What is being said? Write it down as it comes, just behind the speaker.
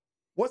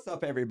What's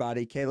up,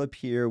 everybody? Caleb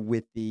here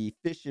with the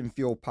Fish and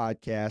Fuel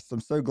podcast. I'm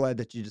so glad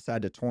that you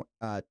decided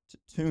to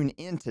tune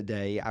in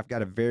today. I've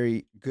got a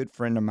very good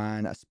friend of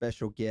mine, a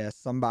special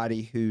guest,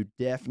 somebody who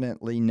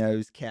definitely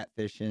knows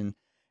catfishing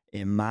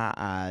in my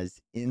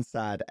eyes,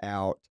 inside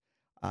out.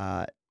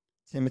 Uh,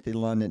 Timothy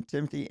London.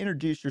 Timothy,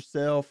 introduce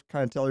yourself,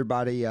 kind of tell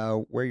everybody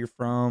where you're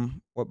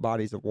from, what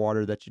bodies of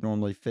water that you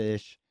normally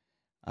fish,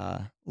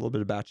 a little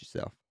bit about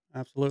yourself.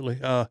 Absolutely.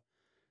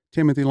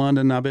 Timothy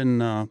London. I've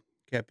been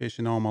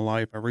catfishing all my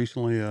life. I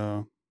recently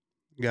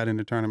got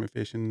into tournament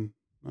fishing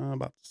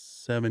about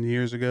 7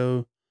 years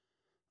ago.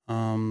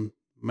 Um,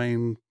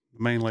 main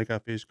lake I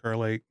fish, Kerr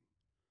Lake,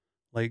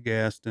 Lake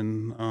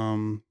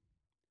Gaston.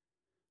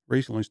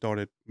 Recently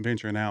started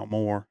venturing out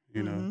more.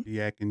 Mm-hmm. The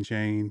Yak and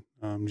Chain,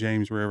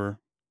 James River,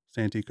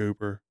 Santee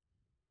Cooper.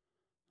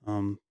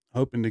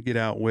 Hoping to get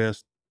out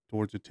west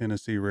towards the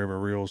Tennessee River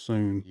real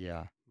soon.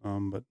 Yeah.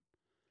 But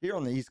Here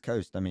on the East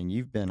Coast, I mean,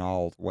 you've been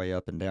all the way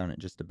up and down it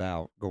just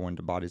about going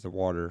to bodies of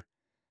water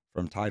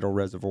from tidal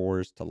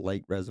reservoirs to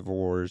lake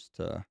reservoirs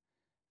to,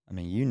 I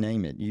mean, you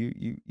name it.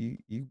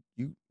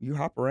 You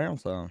hop around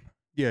some.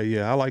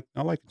 yeah, I like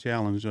the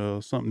challenge.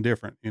 Something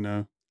different.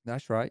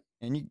 That's right.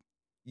 And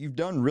you've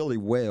done really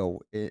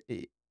well.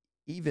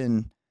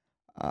 Even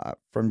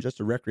from just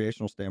a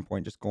recreational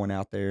standpoint, just going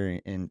out there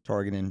and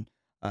targeting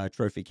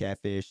trophy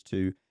catfish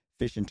to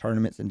fishing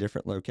tournaments in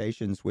different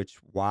locations, which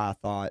why I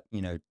thought,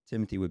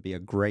 Timothy would be a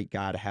great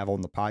guy to have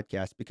on the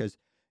podcast because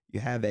you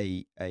have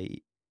a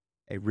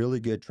really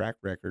good track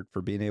record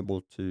for being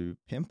able to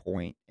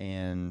pinpoint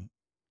and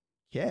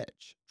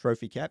catch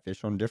trophy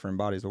catfish on different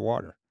bodies of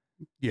water.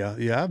 Yeah,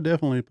 I've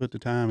definitely put the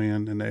time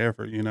in and the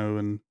effort,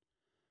 and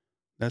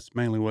that's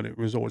mainly what it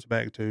resorts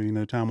back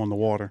to, time on the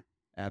water.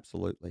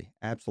 Absolutely.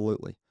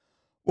 Absolutely.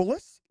 Well,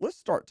 let's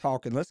start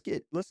talking. Let's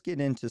get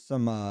into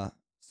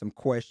some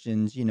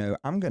questions.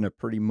 I'm going to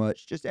pretty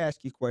much just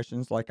ask you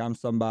questions like I'm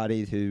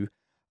somebody who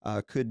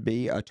could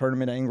be a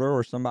tournament angler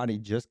or somebody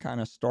just kind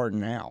of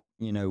starting out.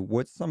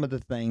 What's some of the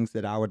things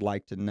that I would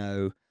like to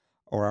know,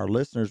 or our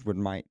listeners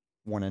might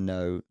want to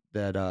know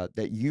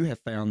that you have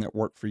found that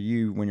work for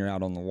you when you're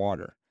out on the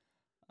water.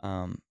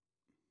 Um,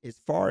 as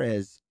far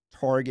as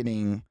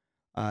targeting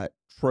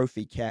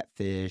trophy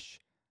catfish,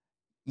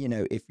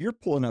 if you're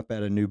pulling up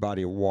at a new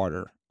body of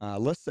water,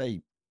 let's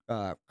say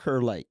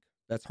Kerr Lake,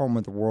 that's home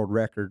of the world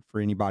record for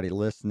anybody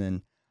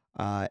listening.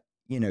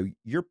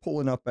 You're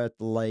pulling up at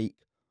the lake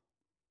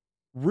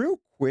real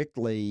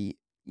quickly.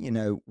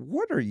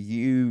 What are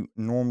you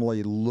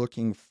normally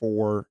looking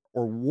for,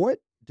 or what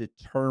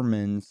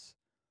determines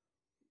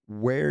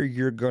where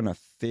you're going to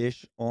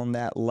fish on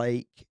that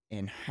lake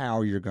and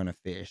how you're going to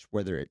fish,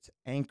 whether it's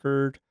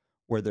anchored,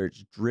 whether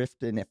it's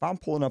drifting? If I'm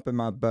pulling up in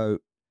my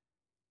boat,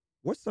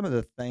 what's some of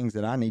the things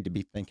that I need to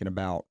be thinking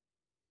about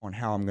on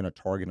how I'm going to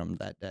target them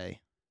that day?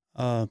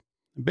 Uh,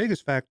 the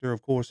biggest factor,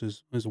 of course,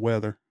 is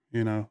weather.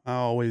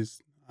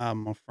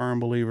 I'm a firm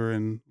believer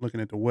in looking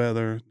at the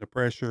weather, the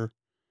pressure.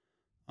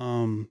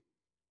 Um,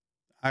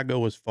 I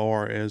go as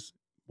far as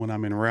when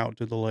I'm en route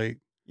to the lake,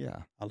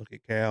 Yeah. I look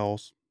at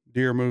cows,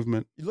 deer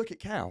movement. You look at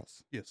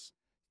cows. Yes.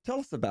 Tell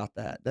us about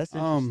that. That's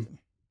Um, interesting.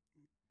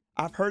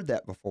 I've heard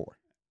that before.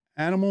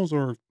 Animals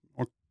or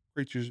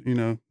creatures,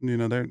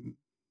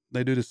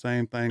 they do the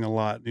same thing a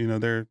lot. They They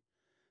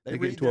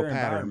get read into a their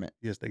pattern. environment.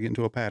 Yes, they get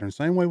into a pattern.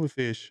 Same way with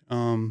fish.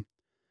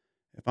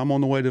 If I'm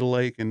on the way to the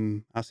lake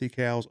and I see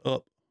cows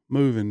up,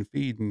 moving,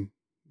 feeding,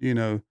 you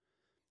know,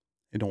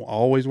 it don't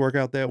always work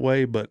out that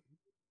way, but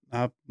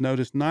I've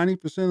noticed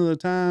 90% of the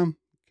time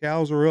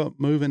cows are up,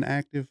 moving,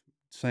 active.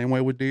 Same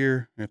way with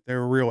deer. If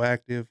they're real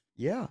active,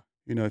 Yeah,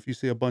 if you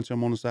see a bunch of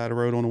them on the side of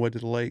the road on the way to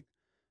the lake,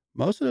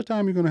 most of the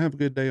time you're going to have a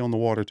good day on the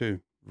water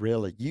too.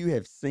 really. You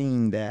have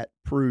seen that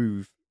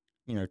prove,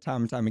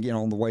 time and time again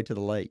on the way to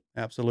the lake.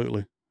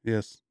 Absolutely.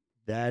 Yes.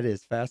 That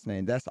is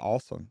fascinating. That's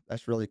awesome.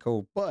 That's really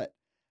cool. But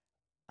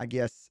I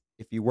guess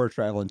if you were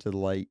traveling to the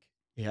lake,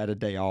 you had a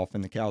day off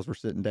and the cows were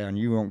sitting down,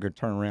 you weren't going to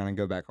turn around and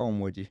go back home,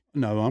 would you?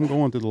 No, I'm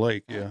going to the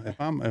lake. Yeah. If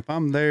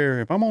I'm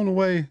there, if I'm on the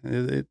way,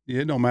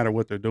 it don't matter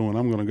what they're doing.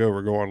 I'm going to go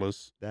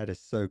regardless. That is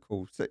so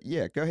cool. So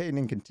yeah, go ahead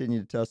and continue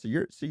to tell us.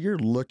 So you're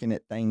looking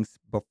at things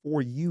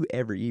before you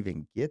ever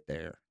even get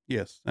there.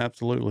 Yes,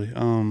 absolutely.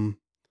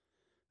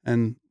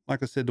 And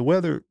like I said, the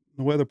weather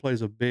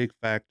plays a big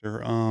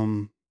factor.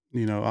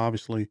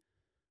 Obviously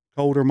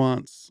colder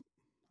months,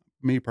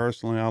 me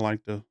personally, I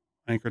like to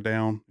anchor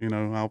down,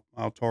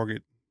 I'll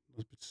target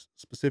a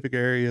specific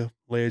area,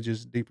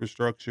 ledges, deeper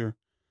structure,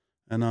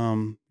 and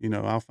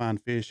I'll find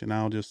fish and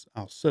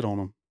I'll sit on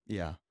them.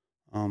 Yeah.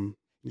 Um,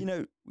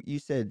 You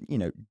said,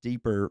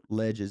 deeper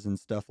ledges and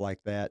stuff like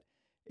that.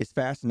 It's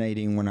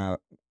fascinating when I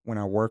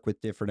work with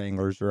different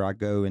anglers or I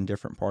go in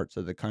different parts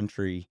of the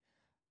country.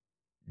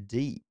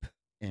 Deep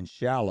and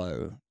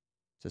shallow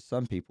to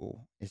some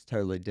people is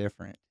totally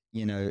different.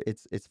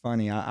 It's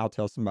funny. I'll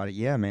tell somebody,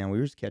 yeah, man, we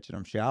was catching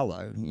them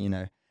shallow,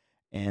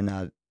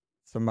 and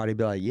somebody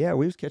be like, yeah,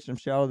 we was catching them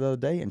shallow the other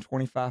day in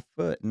 25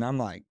 foot. And I'm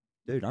like,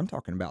 dude, I'm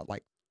talking about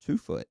like 2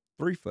 foot,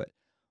 3 foot.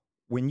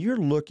 when you're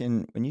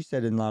looking, when you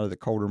said in a lot of the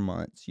colder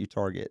months, you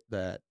target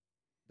that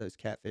those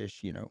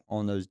catfish,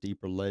 on those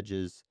deeper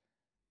ledges.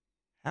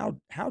 How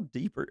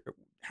deep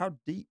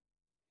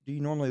do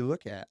you normally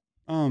look at?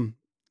 Um,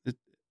 it,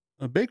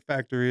 a big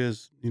factor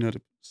is,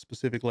 the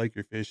specific lake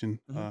you're fishing.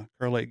 Mhm.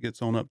 Kerr Lake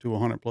gets on up to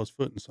 100 plus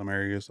foot in some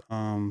areas.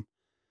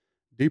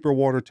 Deeper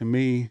water to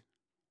me,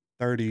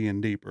 30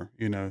 and deeper,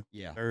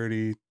 Yeah.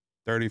 30,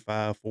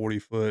 35, 40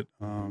 foot.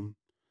 Mhm.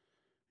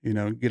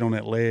 Get on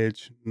that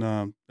ledge.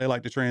 And, they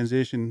like to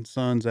transition,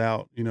 sun's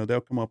out,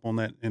 they'll come up on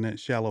that in that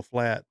shallow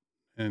flat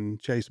and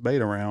chase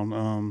bait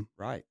around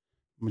Right.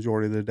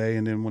 majority of the day.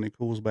 And then when it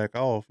cools back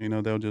off,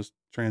 they'll just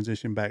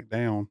transition back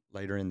down.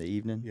 Later in the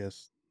evening?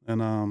 Yes.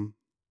 And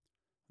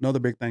another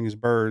big thing is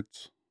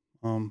birds.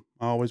 I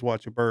always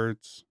watch the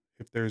birds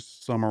if there's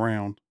some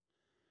around.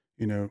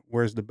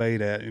 Where's the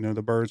bait at?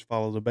 The birds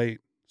follow the bait,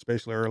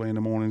 especially early in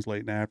the mornings, late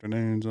in the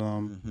afternoons.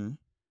 Mhm.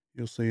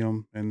 You'll see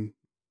them, and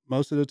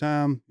most of the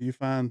time you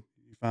find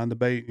the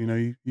bait.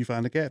 You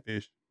find the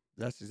catfish.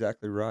 That's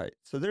exactly right.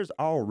 So there's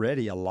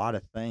already a lot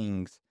of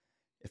things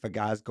if a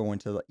guy's going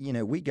to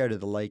we go to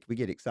the lake, we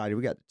get excited,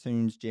 we got the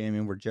tunes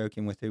jamming, we're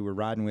joking with who we're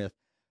riding with.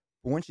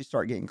 But once you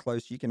start getting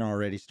close, you can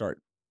already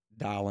start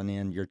dialing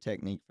in your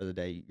technique for the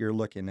day. You're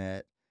looking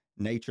at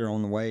nature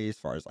on the way as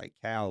far as like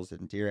cows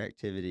and deer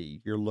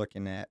activity. You're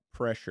looking at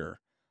pressure,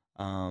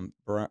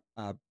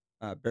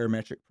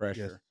 barometric Yes,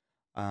 pressure.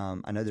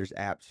 I know there's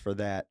apps for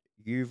that.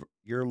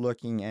 You're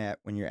looking at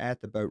when you're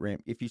at the boat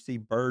ramp. If you see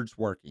birds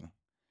working,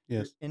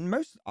 yes, in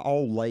most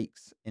all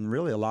lakes and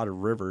really a lot of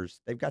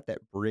rivers, they've got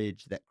that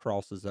bridge that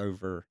crosses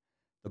over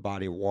the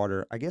body of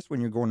water. I guess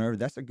when you're going over,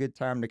 that's a good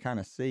time to kind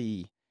of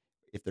see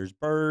if there's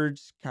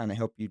birds, kind of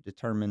help you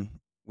determine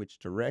which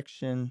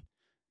direction.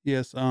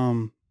 yes.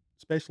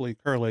 Especially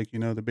Kerr Lake,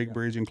 the big Yeah,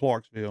 bridge in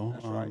Clarksville.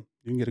 that's right.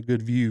 You can get a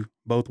good view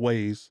both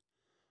ways.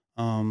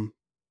 Um,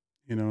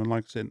 and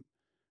like I said,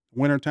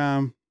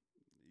 wintertime,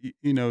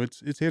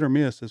 it's hit or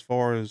miss as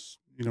far as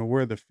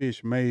where the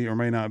fish may or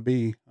may not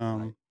be.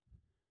 Right,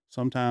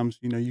 Sometimes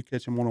you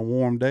catch them on a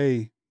warm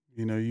day.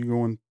 You're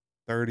going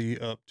 30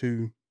 up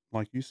to,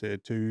 like you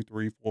said, 2,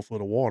 3, 4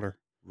 foot of water.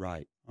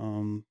 right.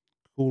 Um,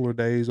 Cooler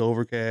days,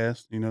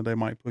 overcast, they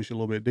might push a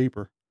little bit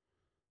deeper.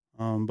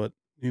 But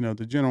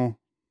the general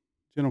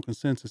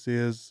consensus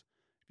is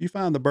if you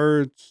find the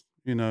birds,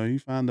 you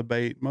find the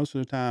bait. Most of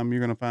the time, you're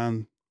going to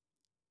find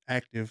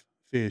active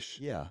fish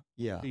Yeah,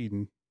 yeah,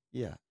 feeding.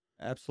 yeah,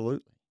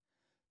 absolutely.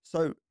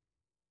 So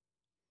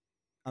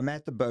I'm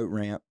at the boat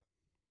ramp.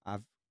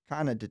 I've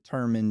kind of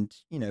determined,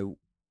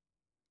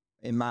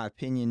 in my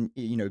opinion,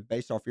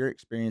 based off your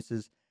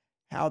experiences,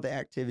 how the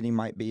activity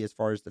might be as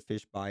far as the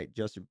fish bite,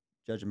 just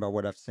judging by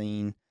what I've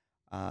seen.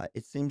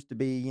 It seems to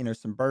be,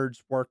 some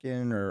birds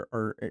working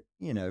or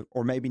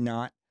maybe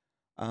not.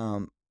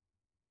 Um,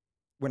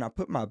 when I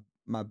put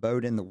my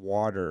boat in the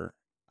water,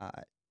 uh,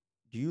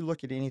 do you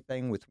look at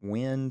anything with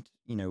wind?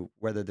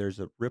 Whether there's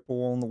a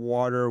ripple on the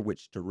water,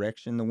 which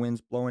direction the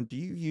wind's blowing. Do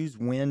you use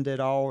wind at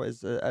all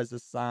as a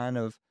sign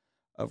of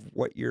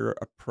what your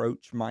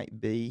approach might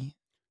be?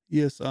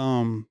 Yes,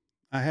 I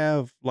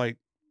have like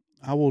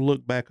I will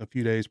look back a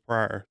few days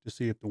prior to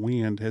see if the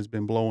wind has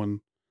been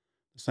blowing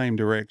the same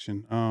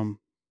direction. So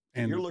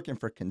you're And looking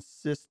for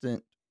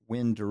consistent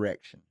wind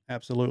direction.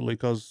 absolutely,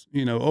 because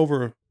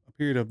over a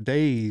period of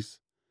days,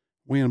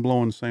 wind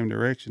blowing the same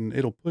direction,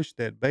 it'll push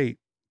that bait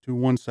to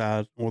one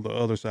side or the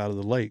other side of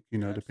the lake,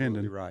 You're absolutely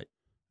depending. right.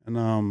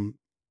 And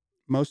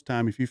most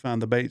time, if you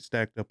find the bait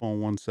stacked up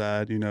on one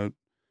side,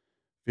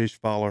 fish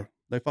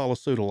they follow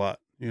suit a lot,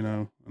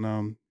 Yeah.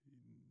 and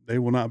they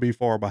will not be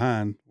far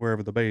behind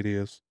wherever the bait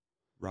is.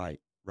 Right.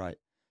 Right.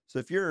 So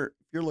if you're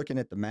looking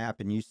at the map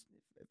and if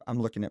I'm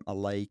looking at my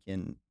lake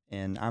and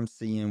I'm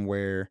seeing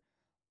where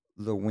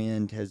the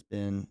wind has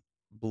been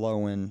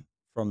blowing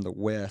from the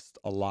west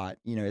a lot,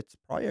 it's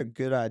probably a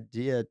good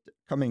idea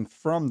coming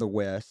from the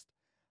west.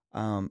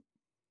 Um,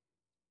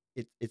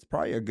 it's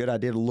probably a good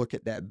idea to look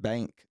at that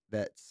bank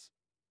that's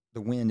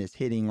the wind is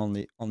hitting on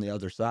the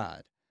other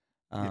side,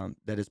 Yeah,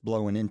 that it's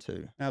blowing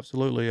into.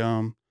 absolutely.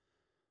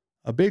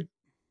 A big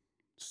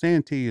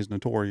Santee is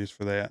notorious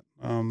for that.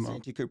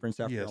 Santee Cooper in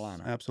South Yes,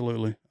 Carolina.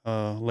 absolutely.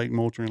 Lake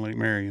Moultrie and Lake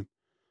Marion.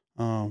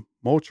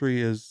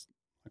 Moultrie is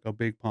like a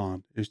big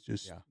pond. It's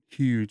just Yeah,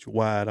 huge,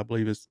 wide. I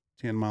believe it's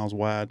 10 miles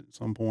wide at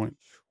some point,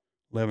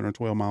 11 or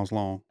 12 miles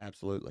long.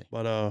 absolutely.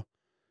 But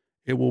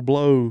it will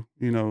blow,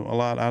 a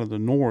lot out of the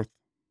north,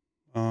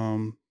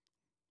 um,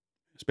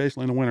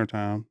 especially in the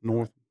wintertime,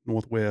 Right.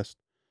 northwest.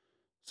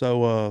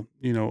 So,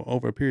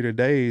 over a period of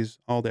days,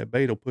 all that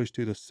bait will push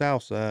to the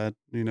south side.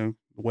 The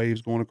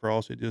waves going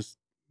across, it just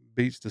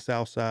beats the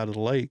south side of the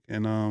lake.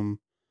 And,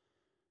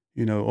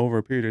 over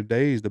a period of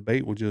days, the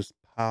bait will just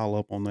pile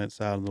up on that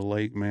side of the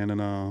lake, man.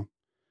 And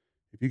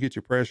if you get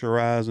your pressure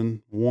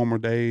rising, warmer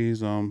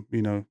days,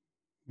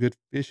 good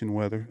fishing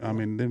weather, I Yeah.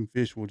 mean, them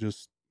fish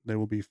they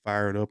will be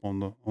fired up on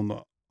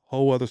the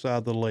whole other side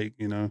of the lake.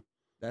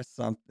 That's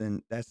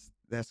something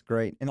that's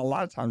great. And a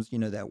lot of times,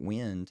 that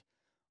wind,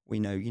 we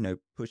know,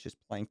 pushes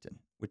plankton.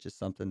 which is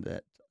something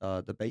that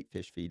the bait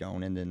fish feed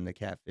on, and then the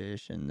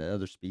catfish and the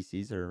other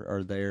species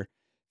are there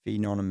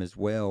feeding on them as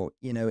well.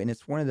 And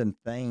it's one of them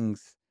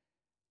things,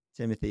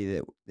 Timothy,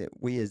 that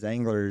we as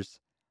anglers,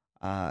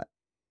 uh,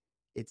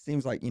 it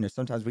seems like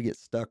sometimes we get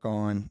stuck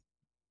on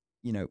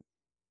you know,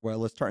 well,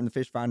 let's turn the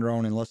fish finder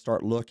on and let's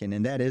start looking,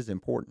 and that is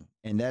important.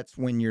 And that's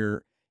when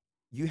you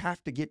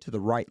have to get to the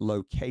right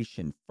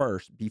location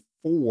first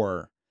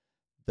before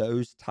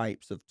those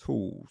types of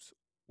tools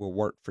will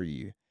work for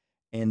you.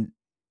 And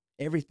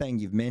everything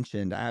you've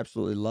mentioned, I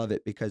absolutely love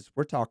it because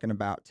we're talking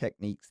about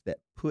techniques that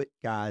put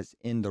guys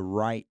in the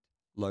right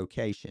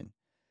location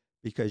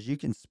because you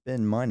can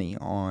spend money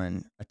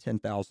on a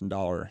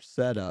 $10,000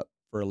 setup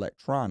for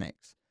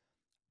electronics.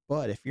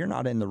 But if you're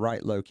not in the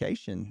right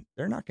location,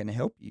 they're not going to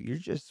help you. You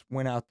just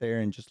went out there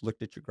and just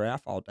looked at your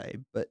graph all day.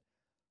 But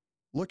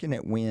looking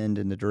at wind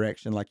and the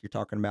direction, like you're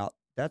talking about,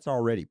 that's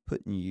already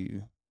putting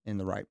you in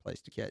the right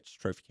place to catch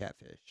trophy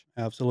catfish.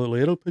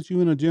 Absolutely. It'll put you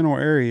in a general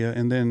area,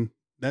 and then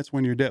that's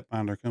when your depth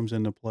finder comes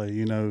into play.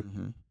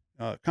 Hmm.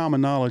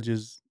 Common knowledge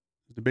is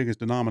the biggest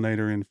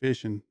denominator in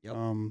fishing. Yep.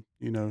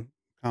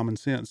 Common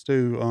sense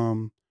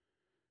too.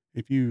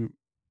 If you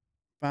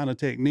find a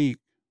technique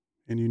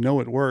and you know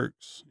it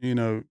works,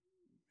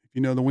 if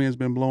you know the wind's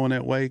been blowing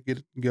that way,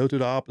 go to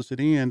the opposite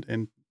end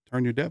and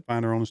turn your depth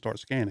finder on and start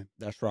scanning.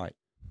 That's right.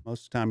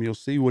 Most of the time, you'll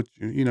see what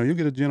you'll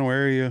get a general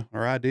area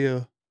or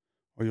idea,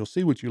 or you'll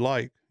see what you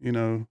like.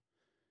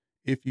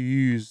 If you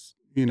use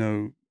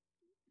your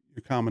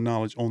common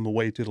knowledge on the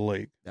way to the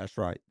lake. That's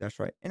right. That's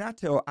right. And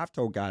I've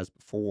told guys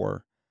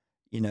before,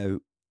 you know,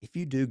 if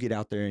you do get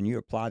out there and you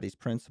apply these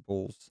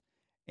principles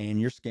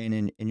and you're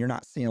scanning and you're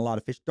not seeing a lot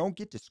of fish, don't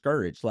get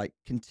discouraged. Like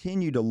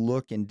continue to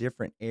look in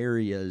different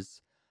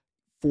areas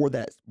for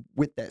that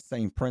with that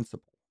same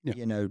principle.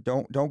 Yeah,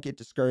 Don't get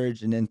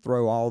discouraged and then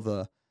throw all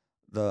the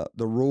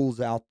rules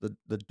out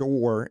the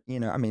door.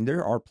 I mean,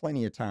 there are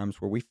plenty of times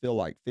where we feel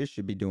like fish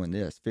should be doing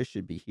this, fish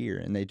should be here,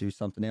 and they do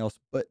something else.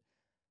 But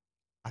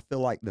I feel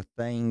like the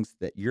things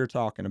that you're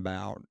talking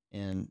about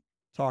and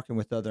talking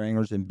with other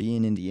anglers and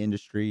being in the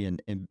industry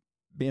and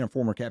being a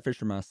former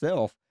catfisher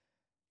myself,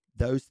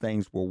 those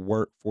things will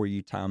work for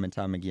you time and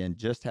time again,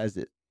 just as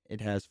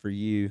it has for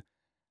you.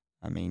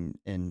 I mean,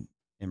 and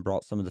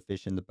brought some of the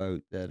fish in the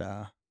boat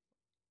that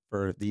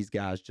for these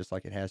guys, just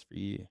like it has for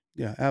you.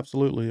 yeah,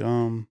 absolutely.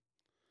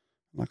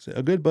 Like I said,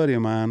 a good buddy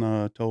of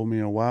mine told me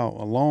a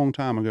long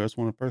time ago. It's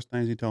one of the first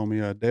things he told me.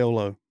 Dale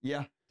Lowe.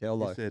 Yeah, tail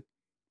He low. said,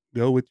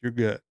 "Go with your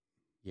gut.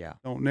 Yeah,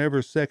 Don't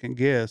never second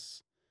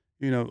guess."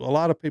 A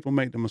lot of people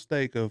make the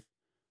mistake of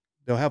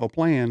they'll have a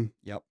plan.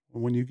 yep,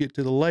 When you get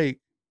to the lake,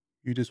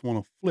 you just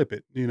want to flip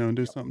it, and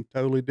do yep, something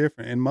totally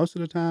different. And most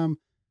of the time,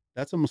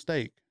 that's a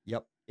mistake.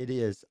 yep. It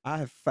is. I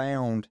have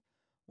found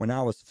when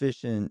I was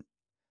fishing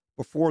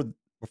before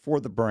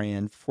before the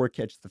brand, before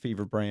Catch the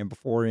Fever brand,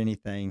 before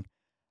anything,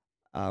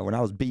 when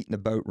I was beating the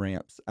boat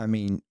ramps, I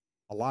mean,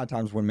 a lot of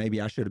times when maybe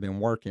I should have been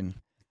working,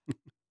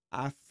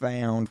 I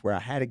found where I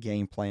had a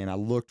game plan. I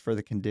looked for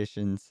the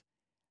conditions,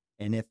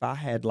 and if I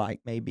had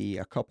like maybe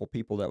a couple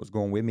people that was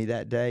going with me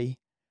that day,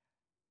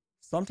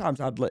 sometimes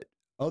I'd let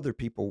other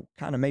people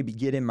kind of maybe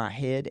get in my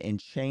head and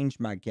change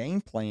my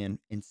game plan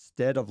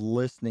instead of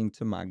listening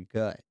to my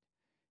gut.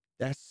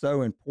 That's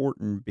so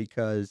important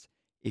because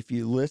if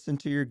you listen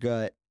to your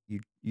gut,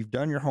 you've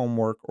done your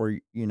homework, or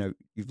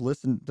you've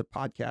listened to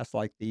podcasts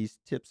like these,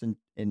 tips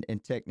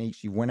and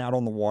techniques. You went out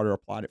on the water,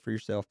 applied it for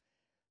yourself.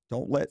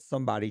 Don't let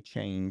somebody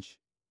change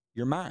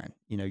your mind.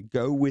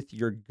 Go with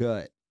your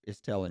gut is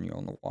telling you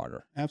on the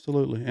water.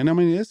 Absolutely. And I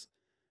mean,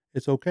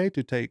 it's okay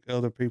to take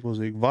other people's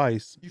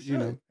advice, You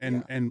should,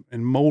 yeah.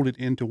 and mold it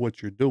into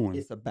what you're doing.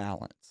 It's a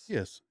balance.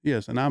 Yes,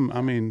 yes. And I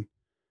Yeah. mean,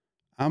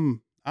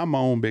 I'm my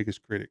own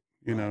biggest critic,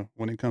 Right.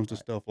 when it comes to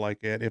Right. stuff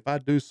like that. If I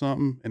do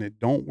something and it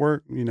don't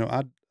work,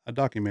 I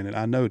document it.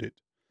 I note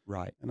it.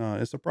 Right. And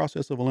it's a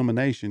process of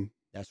elimination.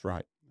 That's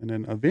right. And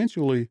then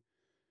eventually,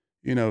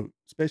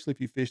 especially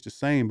if you fish the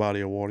same body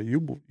of water,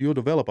 you'll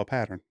develop a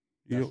pattern.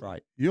 That's You'll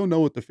right. you'll know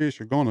what the fish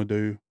are gonna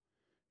do,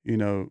 you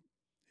know,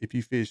 if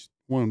you fish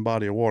one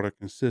body of water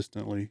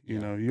consistently.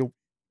 Yeah. You'll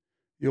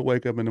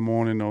wake up in the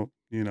morning, or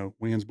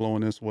wind's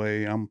blowing this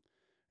way. And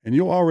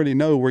you'll already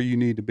know where you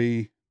need to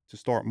be to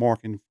start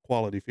marking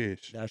quality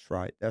fish. That's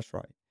right. That's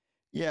right.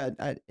 Yeah,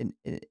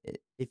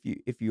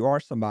 if you are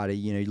somebody,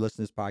 you listen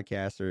to this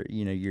podcast, or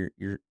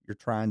you're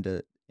trying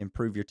to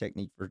improve your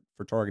technique for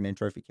targeting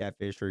trophy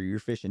catfish, or you're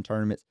fishing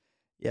tournaments,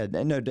 yeah,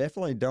 no,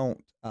 definitely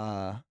don't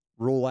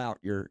rule out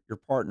your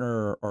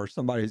partner, or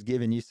somebody who's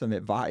giving you some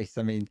advice.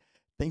 I mean,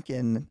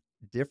 thinking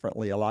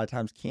differently a lot of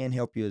times can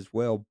help you as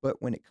well.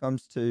 But when it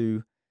comes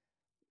to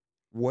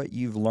what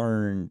you've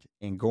learned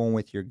and going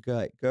with your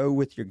gut, go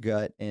with your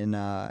gut and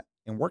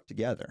work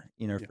together,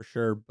 Yeah. for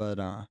sure. But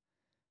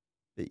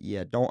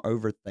yeah, don't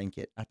overthink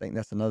it. I think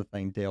that's another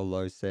thing Dale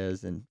Lowe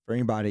says. And for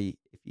anybody,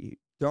 if you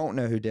don't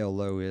know who Dale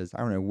Lowe is, I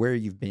don't know where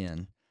you've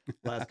been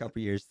last couple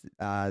of years.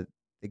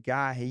 The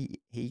guy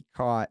he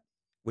caught,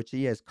 which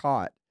he has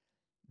caught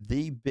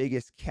the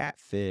biggest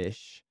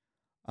catfish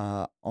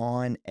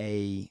on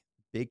a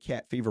big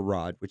cat fever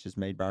rod, which is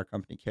made by our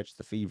company, Catch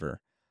the Fever,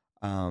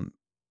 um,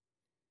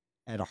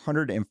 at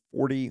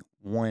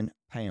 141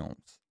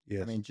 pounds. I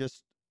Yes. mean,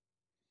 just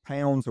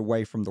pounds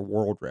away from the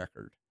world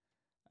record.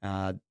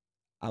 Uh,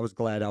 I was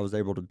glad I was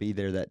able to be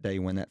there that day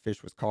when that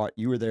fish was caught.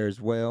 You were there as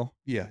well.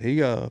 Yeah,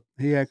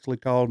 he actually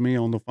called me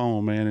on the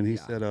phone, man, and he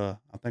Yeah. said, "I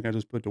think I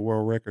just put the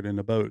world record in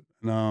the boat."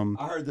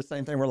 I heard the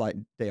same thing. We're like,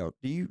 Dale,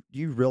 do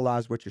you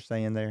realize what you're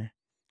saying there?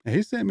 And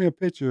he sent me a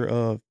picture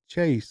of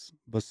Chase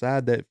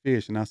beside that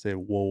fish, and I said,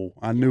 "Whoa!"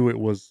 I Yeah. knew it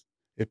was.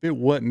 If it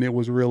wasn't, it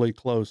was really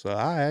close.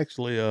 I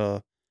actually,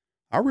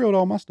 I reeled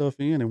all my stuff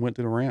in and went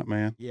to the ramp,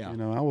 man. Yeah. You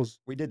know,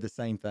 We did the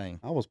same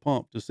thing. I was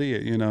pumped to see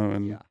it. You know,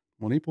 and Yeah.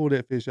 when he pulled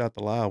that fish out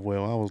the live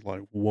well, I was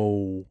like,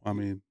 "Whoa!" I It,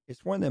 mean,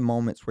 it's one of the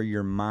moments where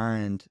your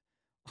mind,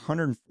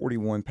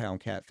 141-pound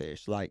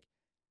catfish, like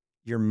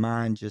your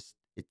mind just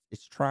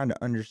it's trying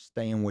to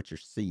understand what you're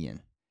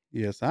seeing.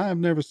 yes, I have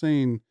never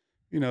seen,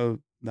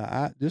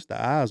 just the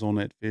eyes on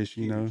that fish.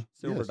 You know, Huge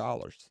silver yes,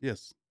 dollars.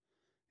 yes,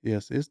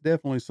 yes, it's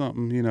definitely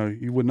something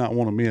you would not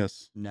want to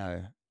miss.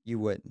 No, you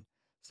wouldn't.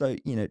 So,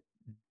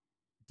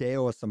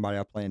 Dale is somebody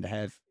I plan to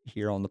have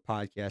here on the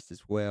podcast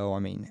as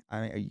well.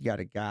 You got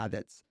a guy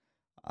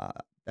uh,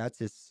 that's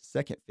his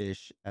second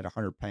fish at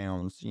 100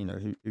 pounds.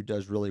 Who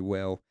does really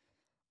well.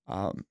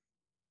 Um,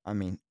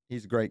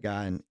 he's a great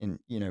guy, and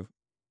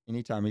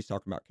anytime he's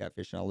talking about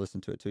catfishing, I'll listen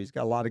to it too. He's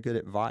got a lot of good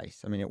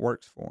advice. I mean, it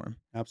works for him.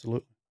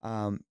 Absolutely.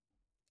 Um,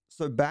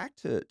 so back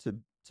to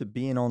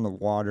being on the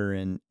water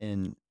and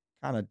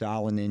kind of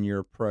dialing in your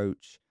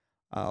approach,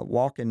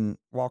 walking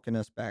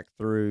us back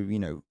through,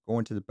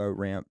 going to the boat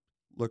ramp,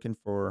 looking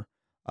for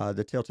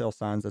the telltale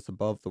signs that's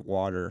above the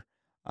water,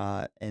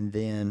 and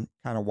then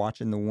kind of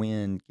watching the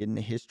wind, getting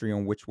the history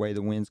on which way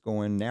the wind's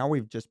going. Now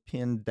we've just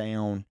pinned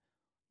down,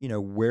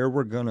 where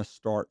we're gonna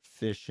start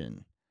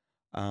fishing.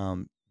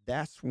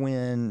 That's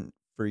when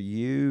for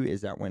you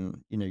is that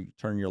when you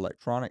turn your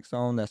electronics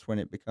on. That's when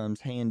it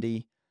becomes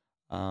handy.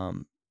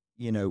 um,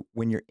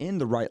 when you're in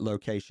the right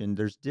location,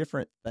 there's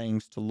different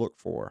things to look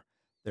for.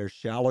 There's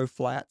shallow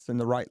flats in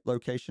the right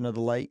location of the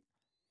lake,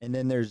 and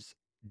then there's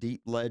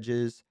deep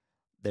ledges.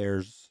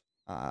 There's,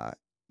 uh,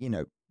 you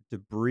know,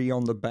 debris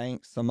on the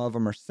banks. Some of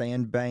them are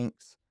sand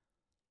banks.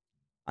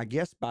 I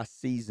guess by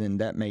season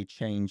that may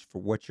change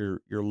for what you're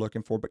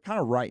looking for, but kind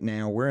of right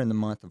now we're in the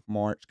month of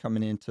March,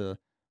 coming into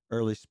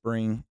early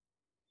spring.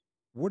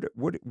 What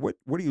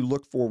do you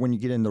look for when you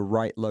get in the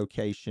right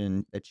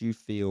location that you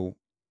feel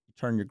you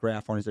turn your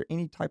graph on? Is there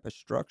any type of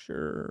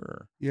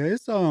structure? Yeah,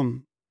 it's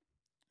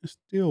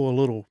still a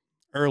little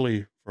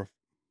early for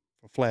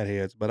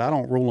flatheads, but I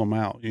don't rule them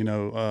out.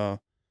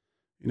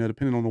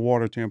 Depending on the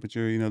water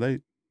temperature,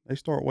 they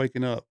start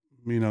waking up.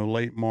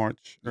 Late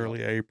March, Yep.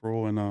 early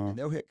April, and And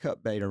they'll hit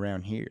cut bait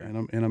around here.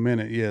 in a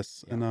minute,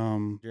 yes, Yeah.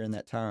 During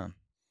that time.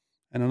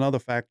 and another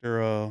factor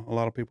a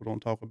lot of people don't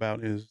talk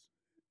about is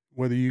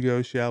whether you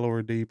go shallow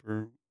or deep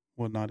or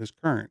whatnot is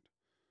current.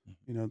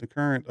 Mhm. The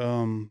current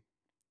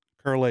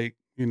Kerr Lake,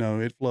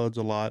 it floods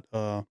a lot,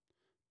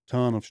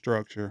 ton of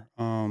structure.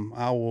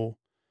 I will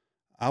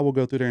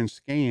go through there and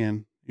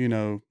scan,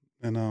 and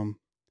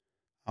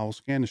I will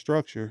scan the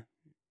structure,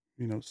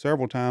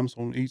 several times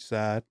on each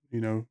side,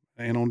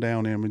 and on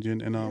down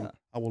imaging, and Yeah.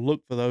 I will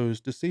look for those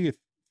to see if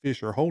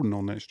fish are holding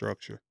on that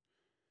structure.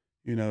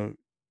 You know,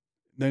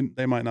 then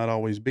they might not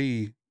always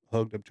be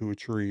hugged up to a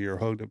tree or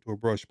hugged up to a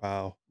brush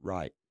pile.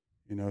 Right.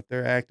 If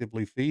they're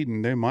actively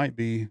feeding, they might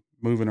be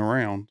moving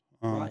around.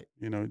 Right.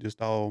 It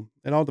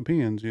all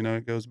depends.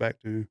 It goes back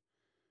to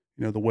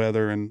the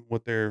weather and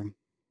what they're,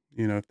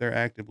 if they're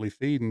actively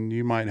feeding,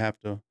 you might have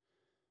to.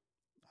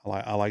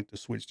 I like to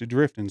switch to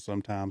drifting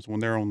sometimes when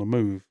they're on the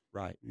move.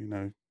 Right. You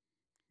know,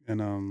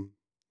 and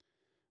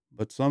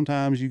but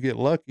sometimes you get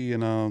lucky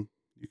and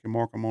you can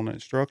mark them on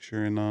that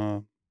structure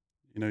and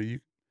you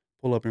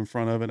pull up in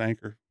front of it,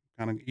 anchor,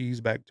 kind of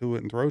ease back to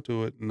it and throw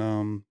to it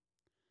and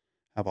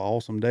have an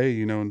awesome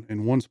day.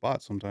 In one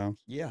spot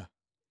sometimes. Yeah.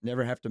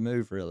 Never have to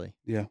move really.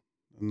 Yeah,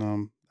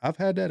 and I've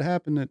had that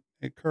happen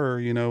at Kerr.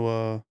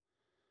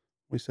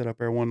 We sat up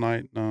there one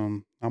night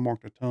and I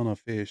marked a ton of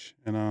fish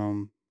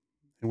and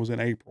it was in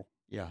April.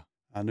 Yeah.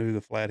 I knew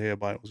the flathead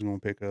bite was going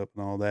to pick up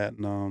and all that,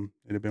 and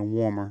it had been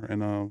warmer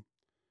and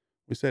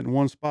we sat in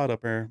one spot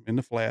up there in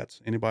the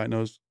flats. Anybody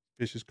knows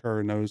Fish's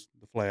Curve knows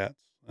the flats,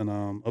 and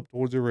up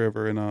towards the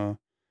river, and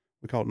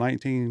we caught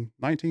 19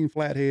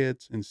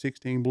 flatheads and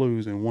 16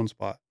 blues in one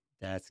spot.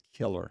 That's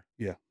killer.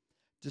 Yeah,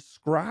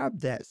 Describe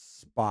that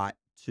spot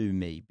to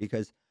me,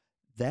 because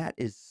that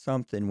is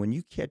something when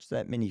you catch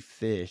that many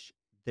fish,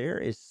 there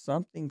is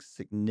something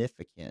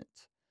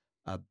significant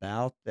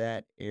about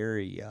that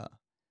area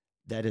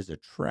that is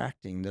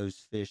attracting those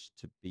fish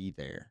to be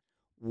there.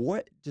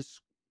 What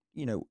just,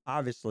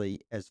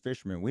 obviously as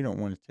fishermen, we don't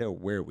want to tell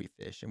where we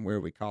fish and where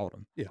we caught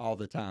them yeah. all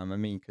the time.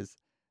 Because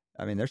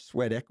there's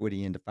sweat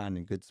equity into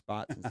finding good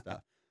spots and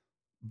stuff.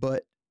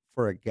 But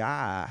for a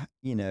guy,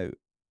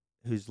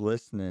 who's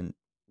listening,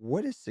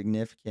 what is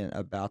significant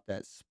about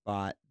that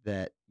spot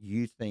that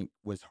you think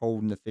was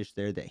holding the fish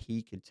there that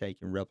he could take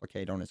and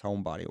replicate on his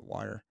home body of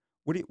water?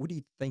 What do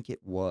you think it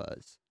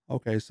was?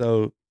 Okay,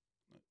 so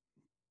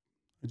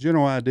a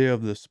general idea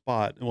of the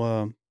spot.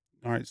 Well,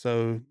 all right,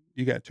 so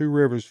you got 2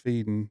 rivers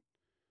feeding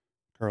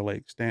Kerr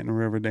Lake, Stanton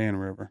River, Dan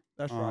River.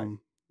 That's right.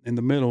 In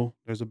the middle,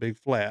 there's a big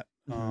flat.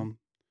 Mhm.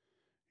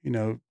 You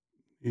know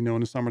in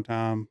the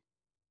summertime,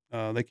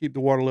 they keep the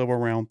water level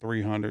around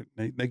 300.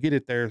 They get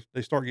it there.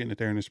 They start getting it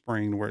there in the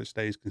spring where it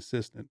stays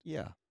consistent.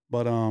 Yeah.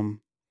 But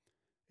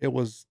it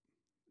was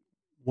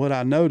what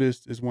I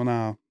noticed is when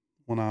I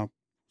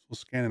was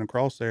scanning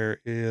across there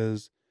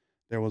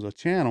was a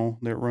channel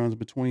that runs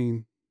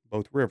between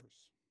both rivers.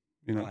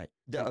 You know, Right.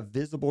 The uh, a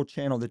visible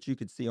channel that you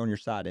could see on your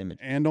side images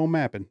and on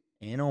mapping,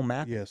 and on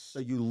mapping. So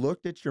yes, you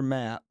looked at your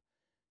map,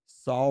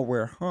 saw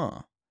where,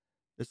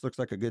 this looks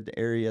like a good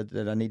area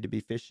that I need to be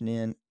fishing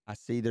in. I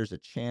see there's a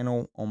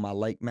channel on my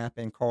lake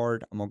mapping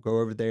card. I'm gonna go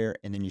over there,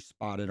 and then you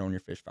spot it on your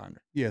fish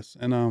finder. yes,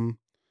 and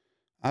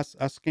I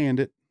scanned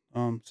it,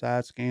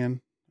 side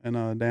scan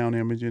and down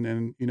imaging,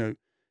 and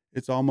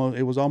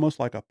it was almost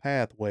like a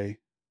pathway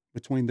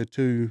between the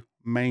two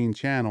main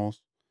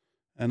channels,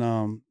 and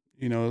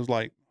it was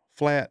like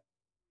flat,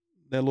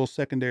 that little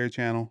secondary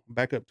channel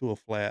back up to a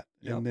flat,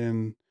 Yep. and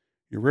then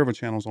your river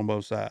channels on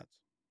both sides.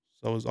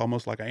 So it's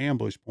almost like an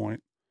ambush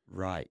point,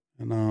 Right.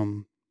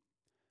 and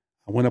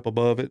I went up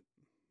above it.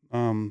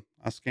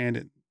 I scanned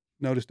it,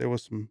 noticed there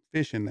was some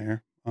fish in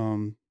there.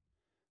 I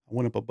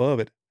went up above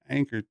it,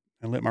 anchored,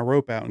 and let my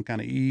rope out and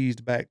kind of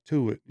eased back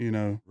to it,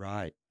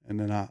 Right. and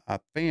then I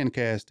fan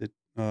casted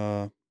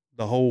the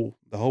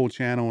whole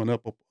channel and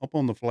up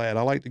on the flat.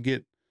 I like to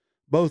get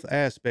both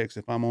aspects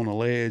if I'm on a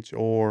ledge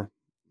or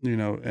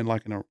and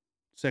like in a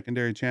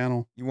secondary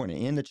channel. You want it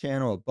in the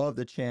channel, above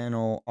the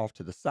channel, off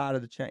to the side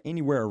of the channel,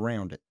 anywhere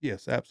around it.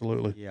 Yes,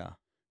 absolutely. Yeah.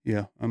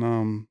 Yeah,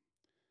 and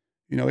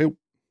it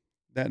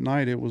that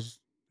night it was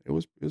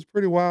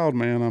pretty wild,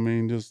 man. I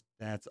mean, just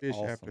That's fish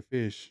after awesome.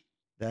 fish.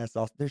 That's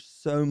awesome. There's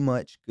so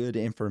much good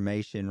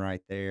information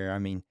right there. I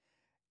mean,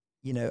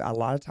 a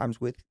lot of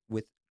times with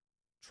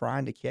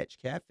trying to catch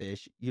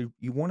catfish, you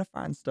want to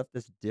find stuff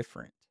that's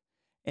different.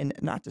 And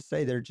not to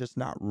say they're just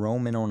not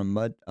roaming on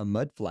a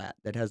mud flat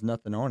that has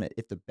nothing on it.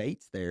 If the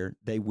bait's there,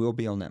 they will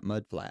be on that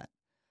mud flat.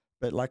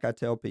 But like I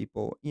tell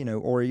people,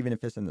 or even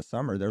if it's in the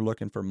summer, they're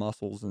looking for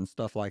mussels and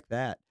stuff like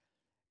that.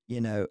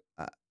 You know,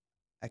 a,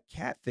 a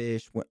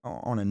catfish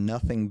on a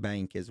nothing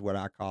bank is what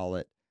I call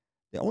it.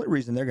 The only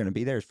reason they're going to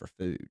be there is for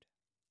food.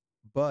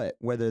 But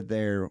whether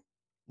they're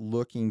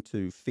looking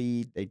to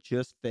feed, they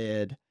just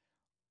fed,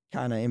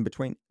 kind of in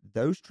between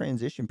those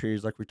transition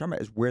periods, like we're talking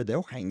about, is where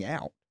they'll hang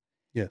out.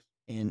 Yes.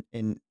 And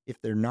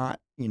if they're not,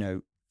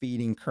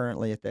 feeding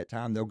currently at that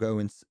time, they'll go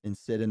and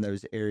sit in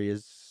those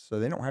areas, so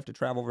they don't have to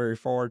travel very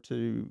far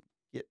to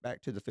get back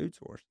to the food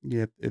source.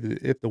 Yeah,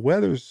 if the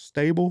weather's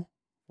stable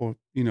for,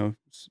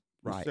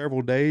 Right.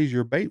 several days,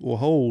 your bait will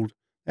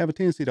have a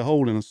tendency to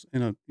hold in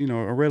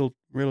a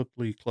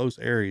relatively close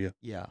area,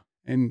 Yeah.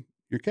 and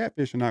your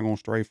catfish are not gonna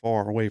stray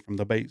far away from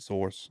the bait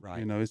source.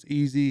 Right. It's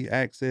easy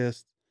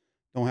access,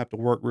 don't have to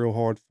work real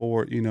hard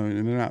for it, and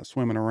they're not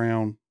swimming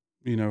around,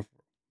 for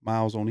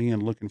miles on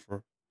end looking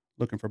for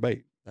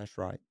bait. That's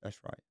right. That's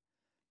right.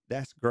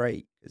 That's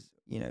great because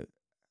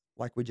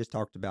like we just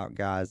talked about,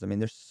 guys. I mean,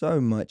 there's so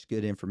much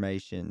good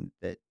information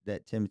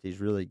that Timothy's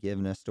really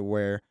given us to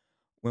where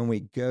when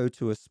we go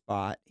to a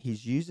spot,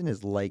 he's using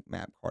his lake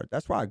map card.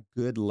 That's why a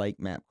good lake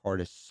map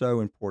card is so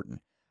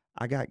important.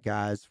 I got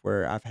guys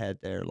where I've had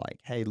their like,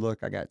 hey,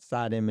 look, I got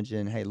side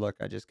imaging. Hey, look,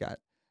 I just got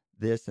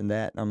this and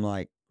that. And I'm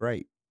like,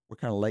 great. What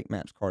kind of lake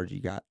maps cards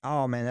you got?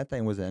 Oh man, that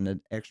thing was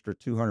an extra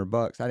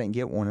 $200. I didn't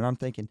get one. And I'm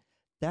thinking,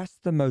 that's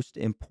the most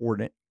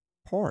important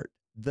part.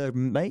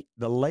 The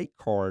lake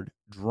card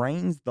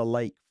drains the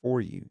lake for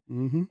you,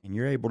 Mhm. and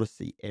you're able to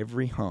see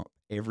every hump,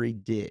 every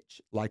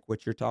ditch, like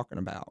what you're talking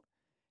about.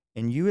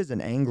 And you as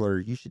an angler,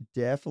 you should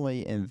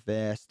definitely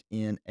invest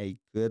in a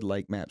good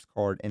lake maps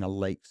card and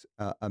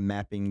a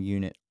mapping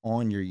unit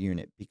on your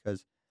unit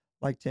because,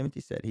 like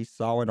Timothy said, he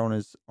saw it on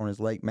his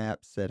lake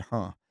map, said,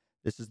 "Huh,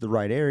 this is the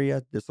right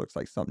area. This looks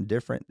like something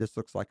different. This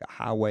looks like a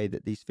highway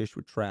that these fish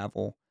would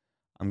travel.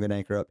 I'm gonna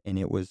anchor up." And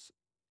it was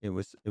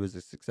a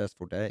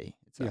successful day.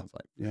 It Yeah. sounds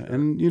like for Yeah, sure.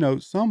 and,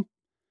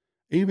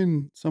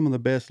 some of the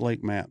best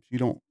lake maps, you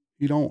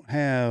don't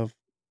have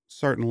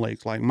certain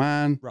lakes, like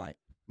Right,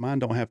 mine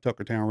don't have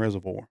Tuckertown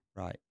Reservoir.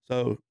 right,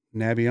 So,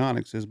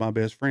 Navionics is my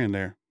best friend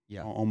there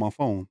yeah. on my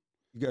phone.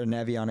 You go to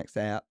Navionics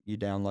app, you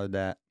download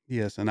that.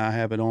 Yes, and I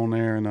have it on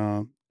there,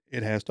 and,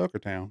 it has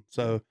Tuckertown. Yeah,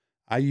 So,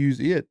 I use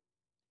it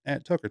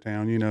at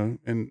Tuckertown,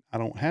 and I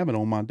don't have it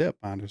on my depth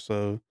finder,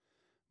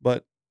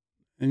 but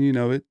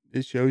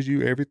it shows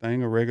you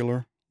everything a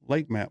regular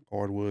lake map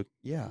card would.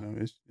 yeah,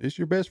 It's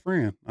your best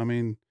friend. I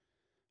mean,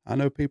 I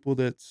know people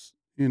they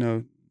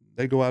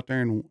go out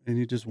there and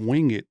you just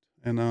wing it,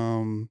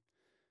 and,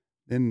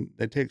 then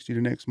they text you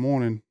the next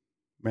morning,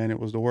 "Man, it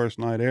was the worst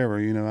night ever,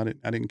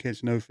 I didn't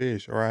catch no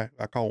fish," or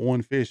 "I caught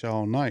 1 fish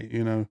all night,"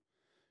 you know?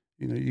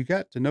 You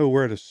got to know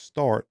where to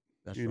start,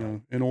 that's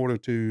right. in order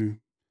to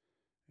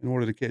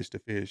catch the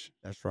fish.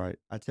 That's right.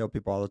 I tell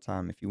people all the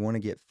time, if you want to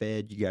get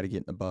fed, you got to get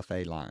in the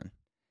buffet line.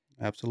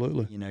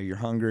 Absolutely. You're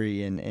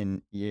hungry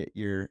and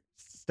you're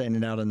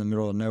standing out in the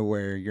middle of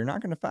nowhere. You're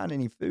not going to find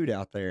any food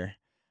out there.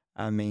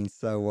 I mean,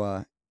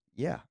 so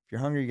yeah, if you're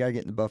hungry, you got to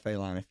get in the buffet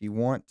line. If you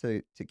want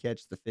to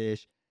catch the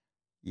fish,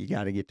 you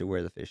got to get to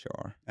where the fish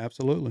are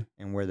Absolutely.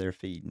 and where they're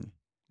feeding.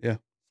 Yeah.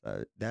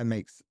 So that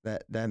makes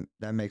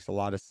a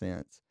lot of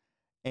sense.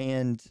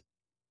 And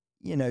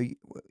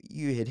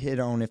you had hit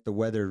on if the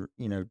weather,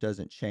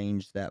 doesn't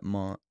change that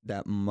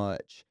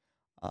much.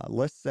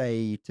 Let's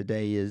say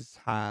today is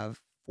high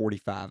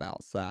 45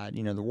 outside.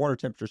 The water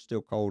temperature's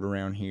still cold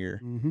around here.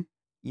 Mhm.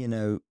 You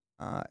know,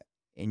 uh,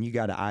 and you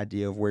got an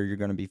idea of where you're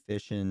going to be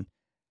fishing.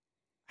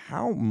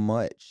 How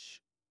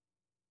much?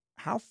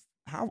 How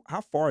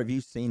far have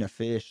you seen a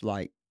fish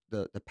like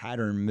the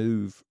pattern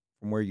move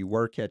from where you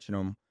were catching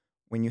them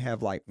when you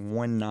have like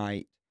one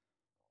night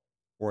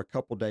or a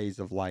couple days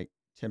of like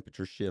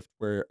temperature shift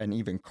where an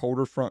even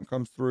colder front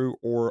comes through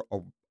or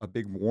a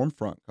big warm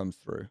front comes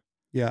through.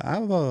 Yeah,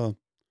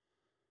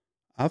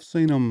 I've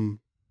seen them.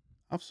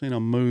 I've seen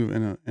them move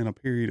in a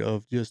period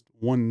of just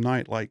one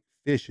night, like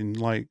fishing.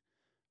 Like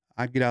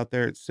I get out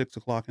there at 6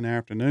 o'clock in the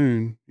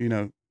afternoon,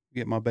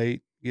 get my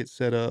bait, get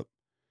set up,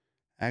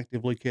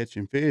 actively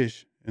catching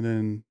fish, and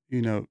then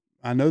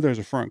I know there's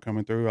a front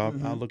coming through. I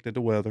Mhm. looked at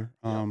the weather,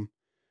 Yep.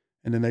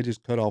 and then they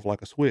just cut off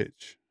like a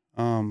switch.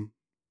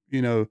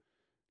 You know,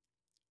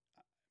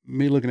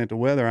 Me looking at the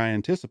weather, I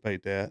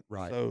anticipate that.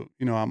 Right. So,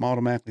 I'm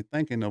automatically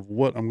thinking of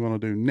what I'm going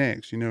to do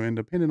next, and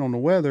depending on the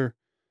weather,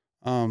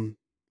 um,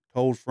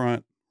 cold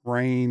front,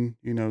 rain,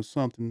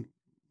 something,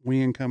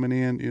 wind coming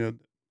in,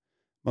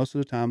 most of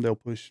the time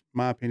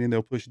my opinion,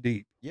 they'll push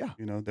deep, Yeah.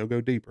 they'll go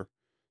deeper.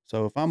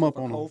 So if I'm So if up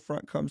a on a, cold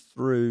front comes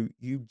through,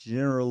 you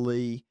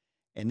generally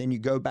and then you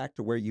go back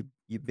to where you've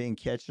been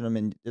catching them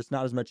and there's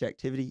not as much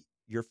activity,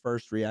 your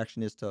first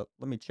reaction is to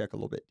let me check a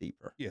little bit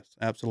deeper. yes,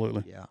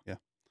 absolutely. Yeah. Yeah.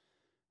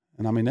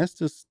 And I mean, that's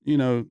just,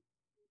 and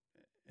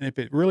if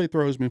it really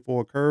throws me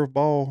for a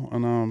curveball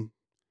and,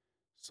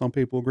 some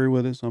people agree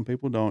with it, some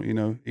people don't,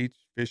 each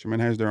fisherman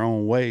has their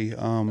own way.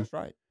 That's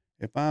right.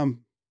 If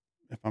I'm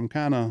if I'm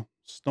kind of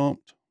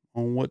stumped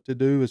on what to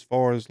do as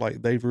far as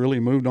like they've really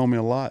moved on me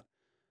a lot,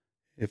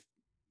 if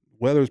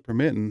weather's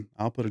permitting,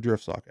 I'll put a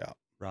drift sock out.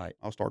 Right.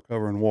 I'll start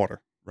covering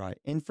water. Right.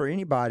 And for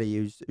anybody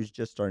who's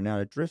just starting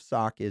out, a drift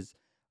sock is,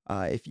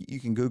 if you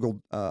can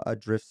Google a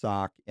drift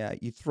sock,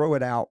 you throw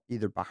it out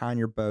either behind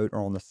your boat or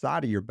on the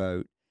side of your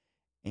boat,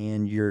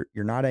 and you're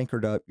not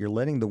anchored up. You're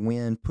letting the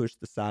wind push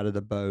the side of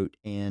the boat,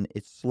 and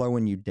it's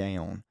slowing you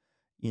down.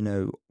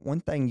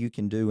 One thing you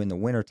can do in the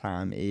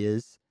wintertime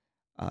is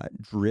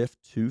drift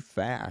too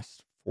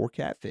fast for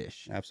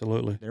catfish.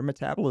 Absolutely. Their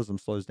metabolism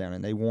slows down,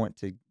 and they want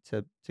to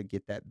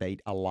get that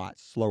bait a lot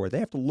slower. They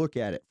have to look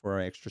at it for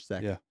an extra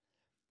second. Yeah.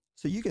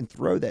 So you can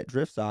throw that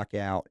drift sock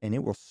out and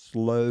it will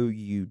slow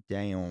you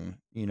down,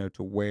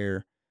 to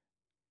where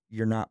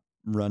you're not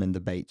running the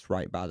baits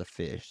right by the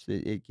fish.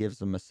 It gives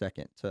them a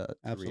second to react.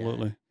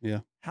 Absolutely.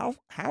 Yeah. How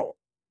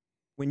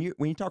when you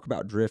talk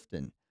about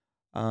drifting,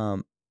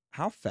 um,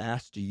 how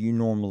fast do you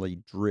normally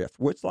drift?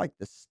 What's like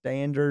the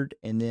standard,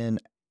 and then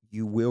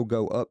you will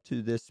go up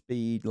to this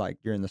speed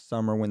like during the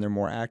summer when they're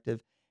more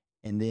active,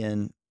 and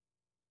then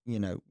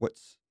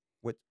what's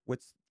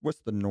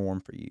the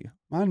norm for you?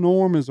 My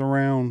norm is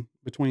around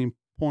between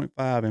point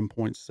 0.5 and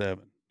point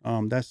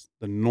 0.7. That's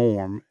the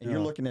norm. And you're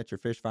looking at your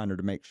fish finder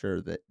to make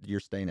sure that you're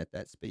staying at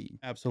that speed.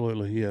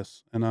 Absolutely.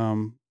 Yes.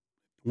 And,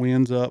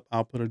 winds up,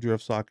 I'll put a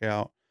drift sock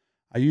out.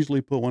 I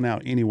usually put one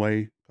out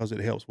anyway because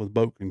it helps with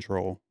boat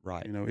control.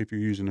 Right. If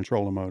you're using a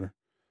trolling motor,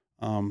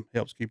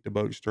 helps keep the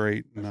boat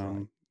straight and, That's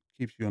right.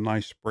 keeps you a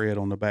nice spread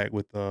on the back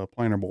with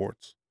planer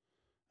boards.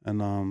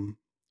 And,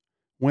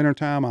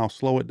 wintertime, I'll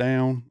slow it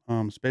down,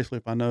 especially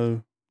if I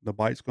know the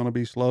bite's going to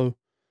be slow.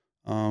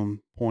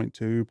 Point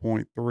 0.2,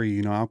 point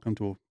 0.3, I'll come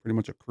to pretty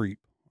much a creep.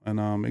 And,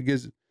 it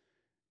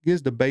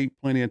gives the bait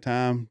plenty of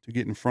time to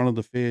get in front of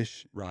the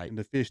fish Right. and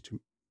the fish to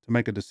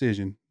make a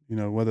decision,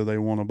 whether they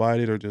want to bite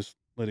it or just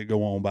let it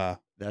go on by.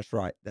 That's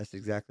right. That's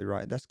exactly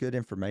right. That's good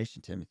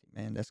information, Timothy,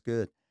 man. That's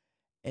good.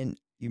 And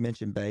you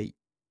mentioned bait.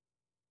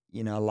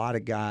 A lot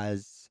of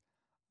guys,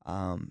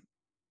 um,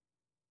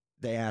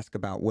 they ask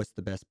about what's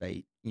the best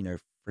bait,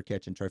 for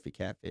catching trophy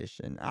catfish.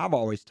 And I've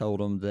always told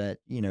them that,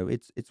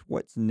 it's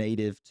what's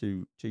native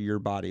to your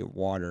body of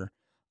water.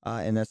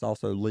 And that's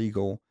also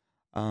legal.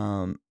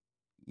 Um,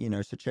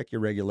 so check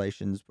your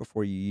regulations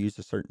before you use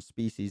a certain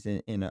species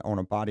on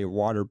a body of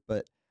water.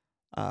 But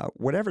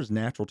whatever's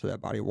natural to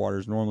that body of water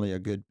is normally a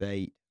good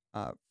bait.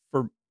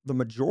 For the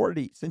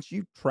majority, since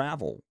you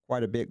travel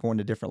quite a bit going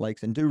to different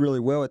lakes and do really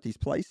well at these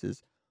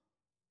places,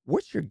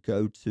 what's your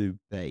go-to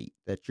bait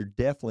that you're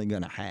definitely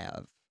going to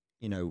have?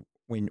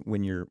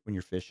 When you're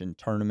fishing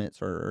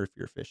tournaments or if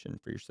you're fishing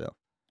for yourself.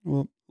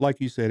 Well, like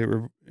you said,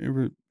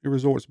 it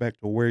resorts back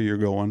to where you're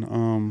going.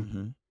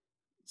 Hmm.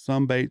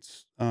 Some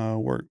baits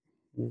work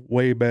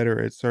way better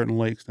at certain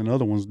lakes than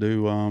other ones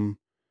do.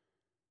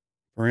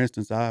 For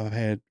instance, I've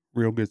had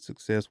real good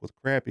success with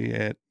crappie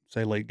at,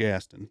 say, Lake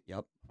Gaston,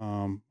 Yep.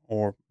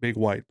 or big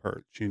white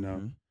perch,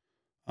 Hmm.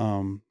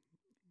 Um,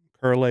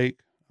 Kerr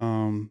Lake,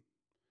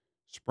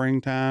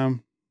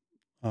 springtime,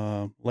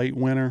 late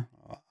winter,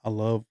 I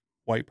love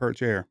white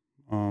perch air.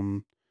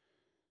 Um,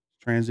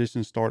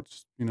 Transition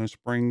starts,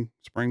 spring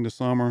to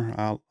summer.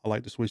 I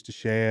like to switch to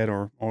shad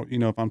or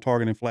if I'm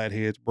targeting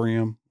flatheads,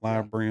 brim, Yeah.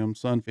 live brim,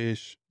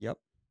 sunfish, Yep.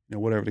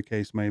 whatever the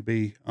case may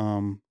be.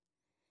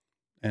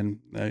 And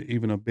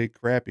even a big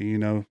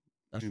crappie,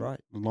 That's right.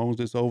 as long as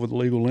it's over the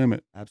legal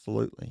limit,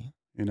 Absolutely.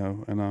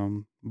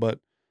 but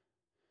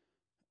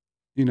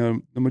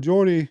the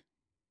majority,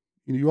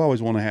 you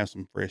always want to have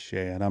some fresh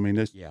shad. I mean,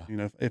 this, Yeah.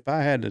 if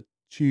I had to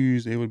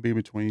choose, it would be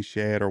between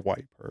shad or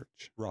white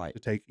perch Right. to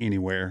take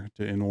anywhere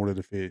in order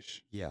to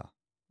fish. Yeah.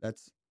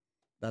 That's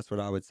that's what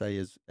I would say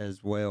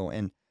as well.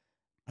 And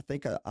I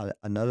think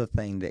another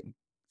thing that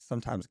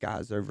sometimes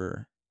guys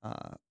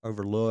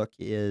overlook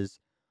is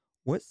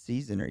what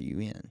season are you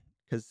in?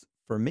 Because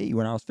for me,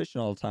 when I was fishing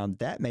all the time,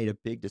 that made a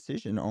big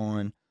decision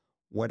on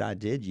what I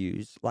did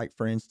use. Like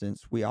for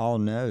instance, we all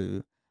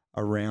know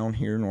around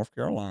here in North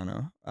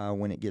Carolina,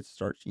 when it gets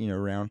starts,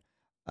 around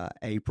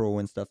April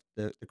and stuff,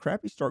 the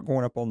crappies start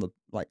going up on the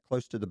like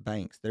close to the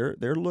banks. They're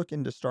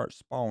looking to start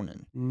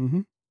spawning,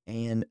 Hmm.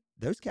 and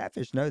those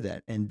catfish know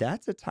that, and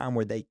that's a time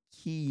where they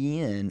key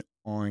in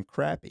on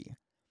crappie.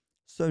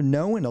 So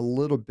knowing a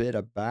little bit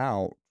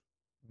about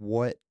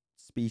what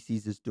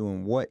species is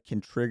doing, what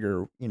can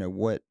trigger,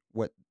 what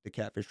the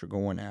catfish are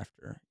going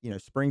after.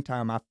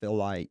 Springtime, I feel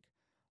like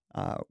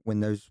when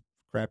those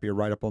crappie are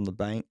right up on the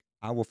bank,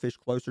 I will fish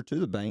closer to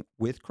the bank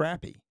with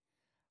crappie.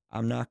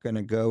 I'm not going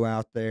to go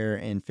out there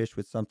and fish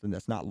with something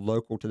that's not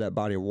local to that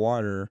body of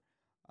water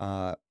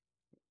uh,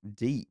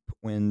 deep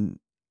when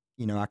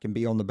I can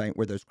be on the bank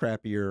where those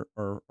crappie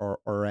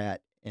are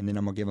at, and then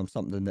I'm gonna give them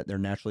something that they're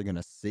naturally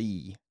gonna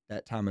see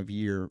that time of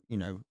year,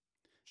 Yeah,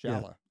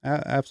 shallow.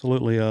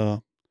 absolutely.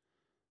 A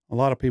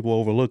lot of people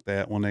overlook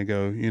that when they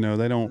go,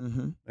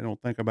 Mm-hmm. they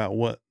don't think about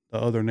what the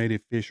other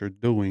native fish are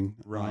doing.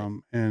 Right.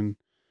 And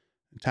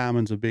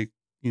timing's a big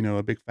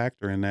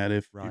factor in that.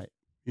 If Right.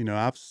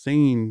 I've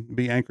seen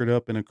be anchored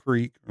up in a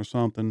creek or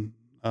something,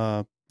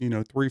 3,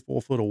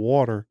 4 foot of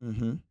water,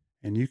 Mm-hmm.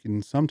 and you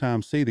can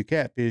sometimes see the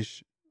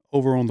catfish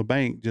over on the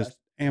bank just That's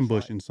right.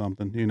 ambushing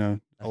something. A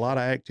That's lot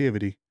of right.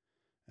 activity,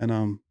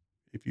 and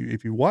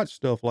if you watch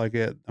stuff like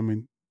that, I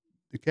mean,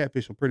 the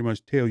catfish will pretty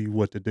much tell you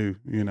what to do.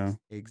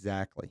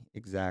 Exactly.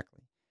 Exactly.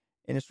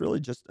 And it's really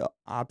just a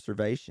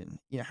observation.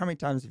 How many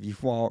times have you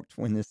walked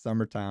when this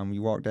summertime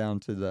you walk down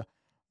to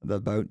the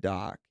boat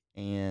dock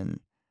and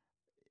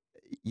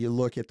you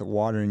look at the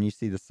water and you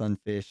see the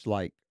sunfish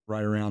like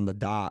right around the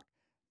dock?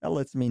 That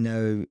lets me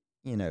know,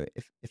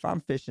 if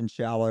I'm fishing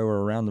shallow or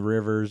around the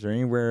rivers or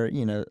anywhere,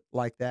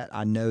 like that,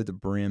 I know the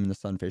brim and the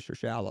sunfish are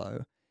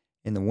shallow.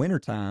 In the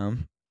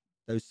wintertime,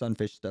 those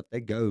sunfish stuff,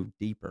 they go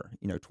deeper,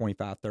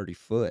 25, 30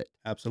 foot.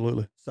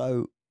 Absolutely.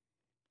 So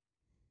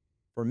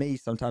for me,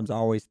 sometimes I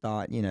always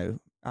thought,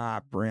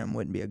 brim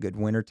wouldn't be a good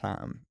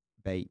wintertime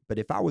bait. But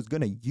if I was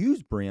going to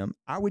use brim,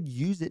 I would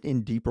use it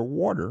in deeper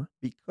water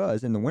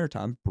because in the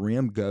wintertime,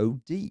 brim go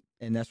deep.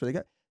 And that's where they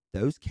go.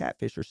 Those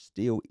catfish are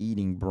still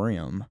eating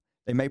brim.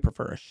 They may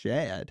prefer a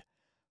shad,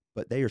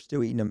 but they are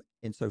still eating them.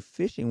 And so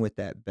fishing with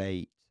that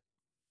bait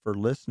for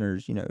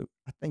listeners,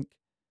 I think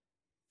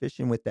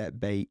fishing with that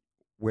bait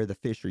where the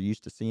fish are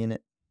used to seeing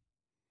it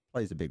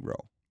plays a big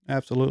role.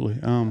 Absolutely.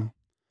 Yeah.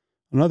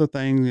 Another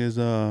thing is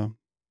the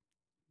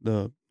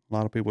a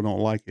lot of people don't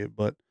like it,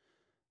 but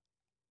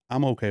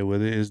I'm okay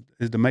with it. Is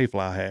the mayfly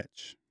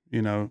hatch?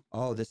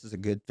 Oh, this is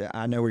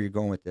I know where you're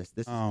going with this.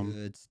 This is Um,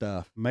 good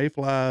stuff.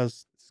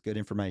 Mayflies, It's good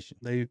information.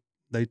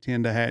 they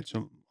tend to hatch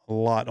a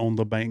lot on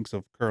the banks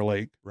of Kerr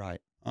Lake. Right.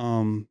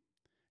 Um,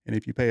 and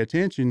if you pay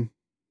attention,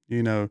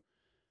 you know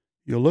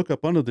you'll look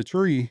up under the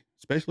tree,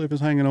 especially if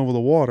it's hanging over the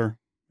water,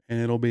 and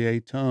it'll be a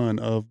ton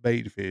of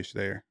bait fish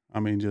there. I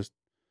mean, just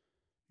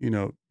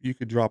you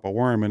could drop a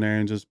worm in there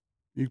and just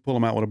you could pull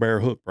them out with a bare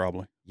hook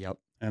probably. Yep.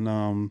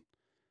 And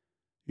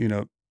you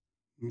know,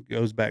 it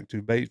goes back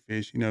to bait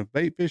fish. If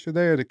bait fish are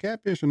there, the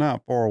catfish are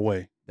not far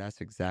away.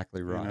 That's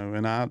exactly right.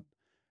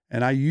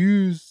 And I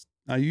use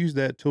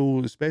that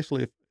tool,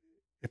 especially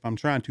if I'm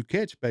trying to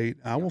catch bait.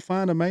 I Yep. will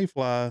find a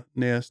mayfly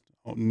nest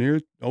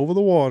near over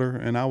the water,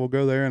 and I will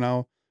go there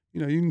and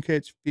you can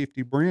catch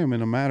 50 brim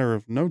in a matter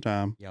of no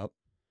time. Yep.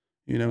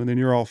 And then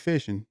you're off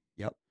fishing.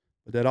 Yep.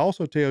 But that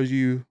also tells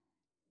you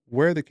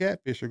where the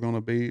catfish are going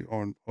to be,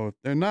 or if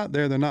they're not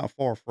there, they're not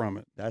far from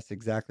it. That's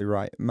exactly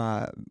right.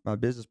 My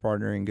business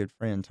partner and good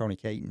friend Tony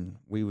Caton,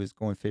 we was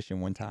going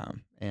fishing one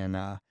time, and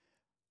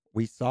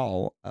we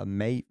saw a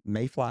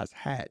mayflies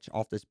hatch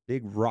off this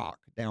big rock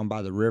down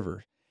by the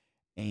river,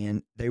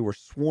 and they were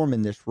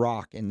swarming this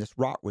rock, and this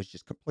rock was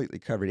just completely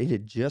covered. It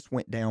had just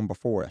went down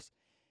before us,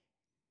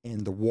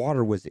 and the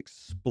water was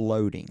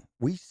exploding.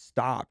 We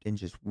stopped and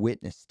just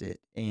witnessed it,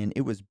 and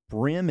it was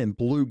brim and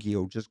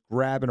bluegill just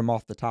grabbing them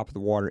off the top of the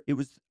water. It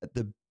was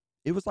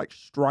like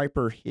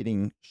striper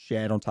hitting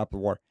shad on top of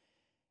the water,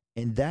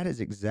 and that is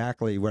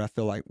exactly what I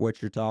feel like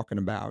what you're talking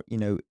about.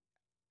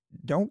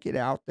 Don't get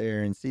out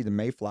there and see the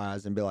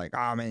mayflies and be like,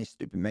 "Oh man, these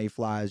stupid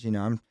mayflies."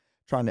 I'm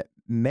trying to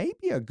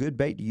maybe a good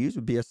bait to use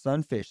would be a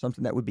sunfish,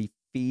 something that would be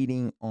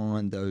feeding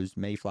on those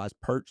mayflies.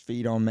 Perch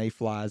feed on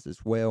mayflies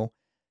as well.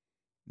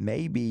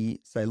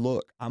 Maybe say,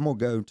 look, I'm gonna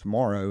go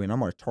tomorrow and I'm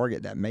gonna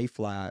target that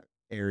mayfly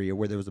area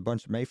where there was a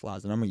bunch of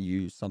mayflies, and I'm gonna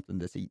use something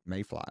that's eating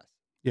mayflies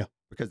Yeah,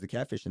 because the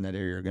catfish in that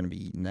area are gonna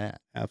be eating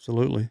that.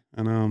 absolutely.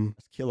 And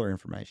That's killer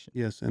information.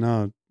 yes,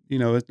 and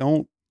it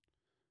don't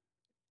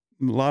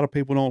a lot of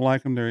people don't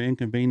like them. They're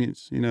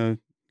inconvenience.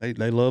 They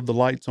love the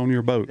lights on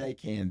your boat. They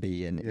can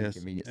be an Yes,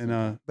 inconvenience and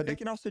sometimes, but they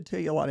can also tell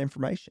you a lot of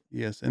information.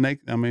 yes, and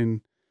I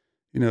mean,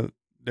 you know,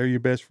 they're your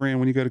best friend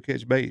when you go to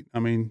catch bait. I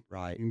mean,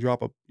 Right. you can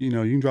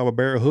drop a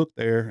barrel hook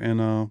there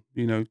and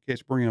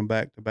catch brim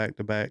back to back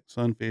to back,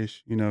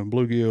 sunfish,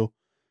 bluegill,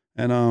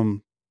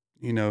 and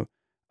you know,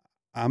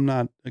 I'm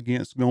not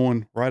against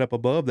going right up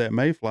above that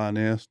mayfly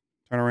nest,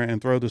 turn around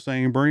and throw the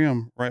same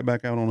brim right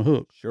back out on the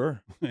hook,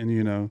 Sure.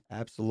 and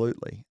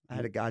Absolutely. I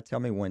had yeah, a guy tell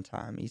me one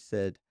time, he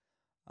said,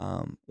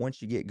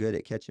 once you get good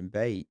at catching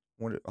bait,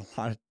 a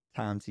lot of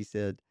times he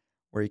said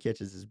where he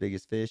catches his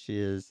biggest fish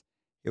is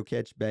he'll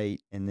catch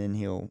bait and then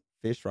he'll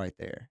fish right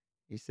there.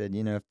 He said,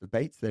 if the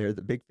bait's there,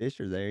 the big fish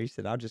are there. He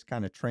said, I'll just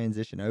kind of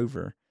transition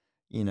over,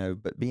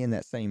 but be in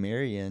that same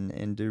area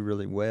and do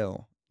really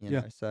well,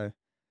 yeah, So,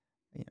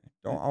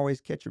 don't always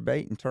catch your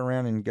bait and turn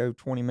around and go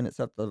 20 minutes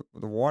up the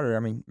water. I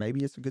mean,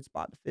 maybe it's a good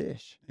spot to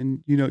fish.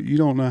 and you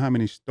don't know how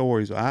many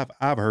stories I've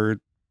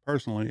heard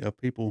personally of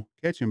people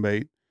catching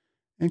bait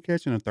and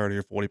catching a 30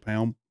 or 40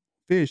 pound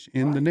fish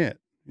in the Right. net.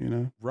 You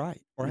know,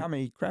 Right. Or Y- how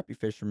many crappie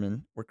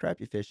fishermen were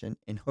crappie fishing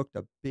and hooked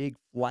a big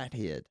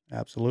flathead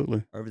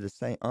absolutely, over the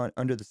same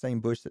under the same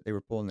bush that they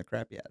were pulling the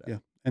crappie out of. yeah,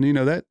 and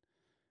that.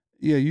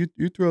 Yeah, you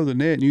throw the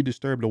net and you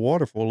disturb the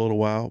water for a little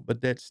while,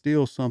 but that's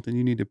still something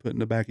you need to put in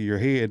the back of your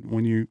head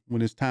when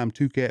it's time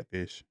to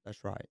catfish.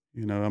 That's right.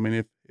 I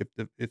mean, if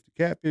the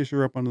catfish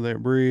are up under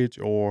that bridge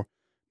or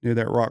near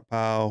that rock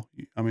pile,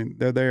 I mean,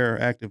 they're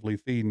there actively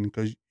feeding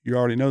because you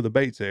already know the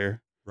bait's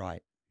there.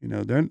 Right.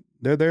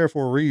 They're there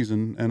for a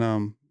reason,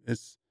 and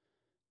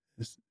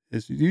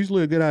it's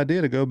usually a good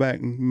idea to go back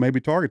and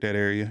maybe target that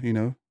area.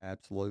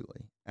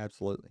 Absolutely.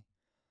 Absolutely.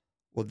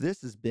 Well,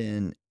 this has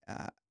been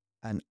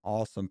an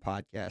awesome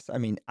podcast. I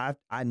mean,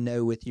 I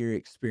know with your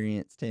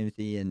experience,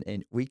 Timothy,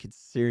 and we could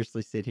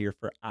seriously sit here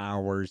for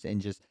hours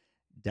and just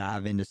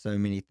dive into so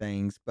many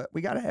things, but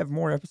we got to have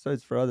more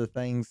episodes for other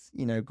things,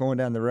 going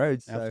down the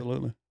road. So,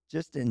 Absolutely,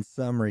 just in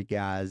summary,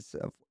 guys,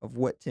 of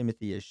what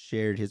Timothy has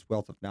shared his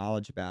wealth of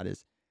knowledge about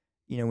is,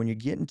 when you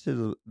get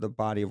into the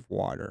body of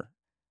water,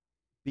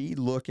 be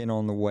looking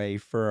on the way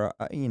for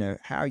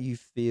how you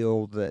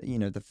feel that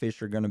the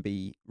fish are going to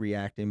be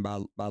reacting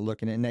by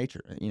looking at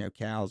nature,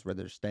 cows,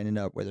 whether they're standing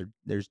up, whether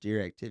there's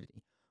deer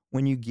activity.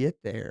 When you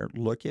get there,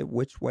 look at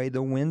which way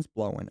the wind's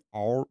blowing,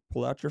 or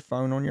pull out your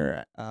phone on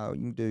your you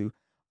can do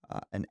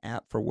an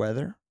app for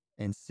weather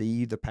and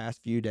see the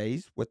past few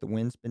days what the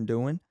wind's been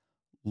doing.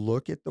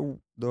 Look at the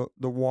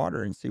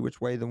water and see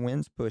which way the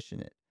wind's pushing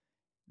it.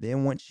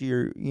 Then once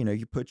you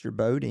put your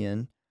boat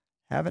in,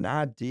 have an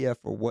idea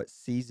for what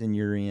season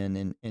you're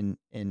in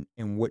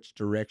and which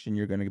direction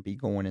you're going to be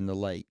going in the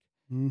lake.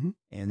 hmm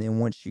And then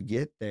once you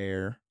get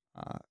there,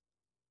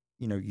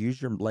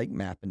 use your lake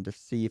mapping to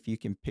see if you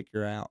can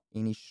figure out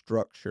any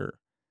structure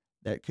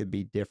that could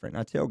be different.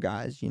 And I tell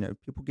guys,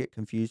 people get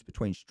confused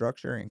between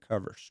structure and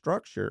cover.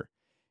 Structure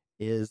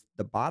is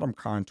the bottom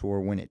contour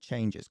when it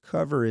changes.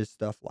 Cover is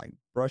stuff like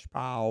brush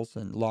piles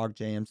and log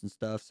jams and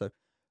stuff. So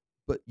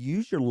but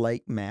use your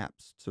lake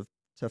maps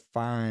to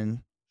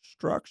find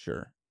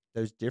structure,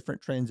 those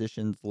different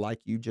transitions like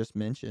you just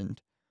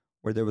mentioned,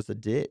 where there was a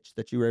ditch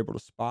that you were able to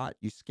spot,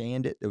 you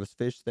scanned it, there was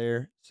fish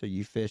there, so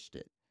you fished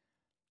it.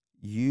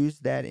 Use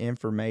that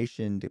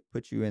information to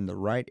put you in the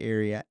right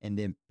area and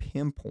then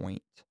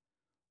pinpoint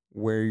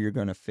where you're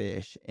going to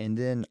fish. And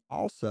then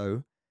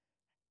also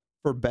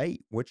for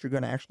bait, what you're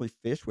going to actually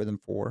fish with them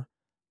for.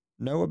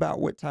 Know about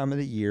what time of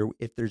the year,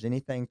 if there's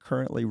anything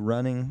currently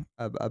running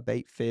a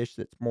bait fish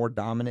that's more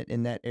dominant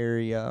in that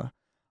area,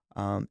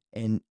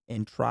 and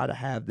try to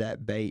have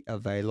that bait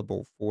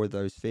available for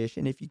those fish.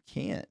 And if you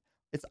can't,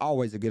 it's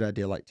always a good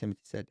idea, like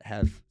Timothy said, to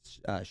have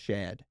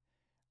shad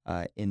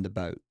in the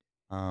boat,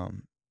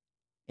 um,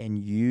 and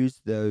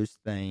use those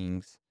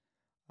things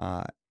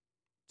uh,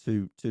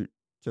 to to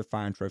to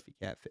find trophy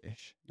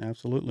catfish.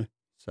 absolutely.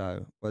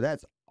 So, well,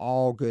 that's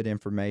all good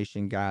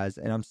information, guys.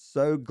 And I'm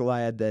so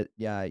glad that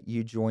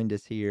you joined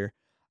us here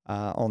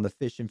on the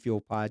Fish and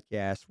Fuel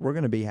podcast. We're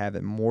going to be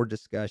having more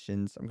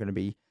discussions. I'm going to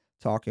be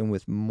talking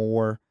with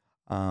more,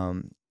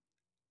 um,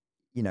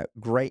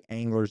 great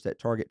anglers that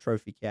target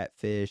trophy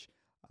catfish.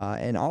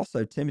 And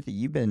also, Timothy,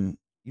 you've been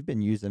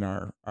using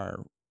our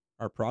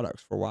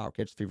products for a while,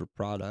 Catch Fever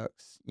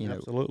products.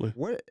 Absolutely.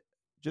 What?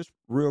 Just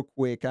real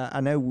quick, I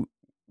know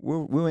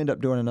we'll end up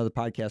doing another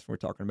podcast when we're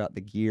talking about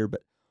the gear,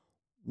 but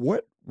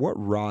what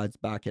rods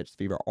bycatch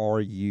fever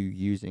are you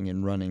using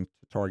and running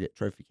to target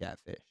trophy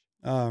catfish?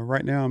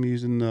 Right now I'm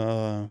using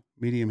the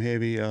medium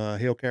heavy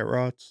Hellcat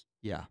rods,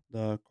 Yeah.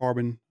 the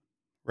carbon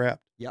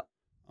wrapped. Yep.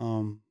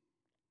 Um,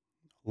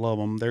 Love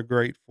them. They're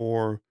great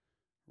for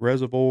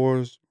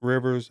reservoirs,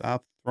 rivers.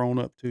 I've thrown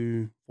up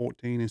to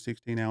 14 and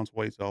 16-ounce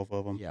weights off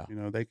of them. Yeah,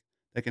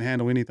 They can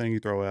handle anything you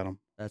throw at them.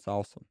 that's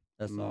awesome.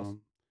 That's And,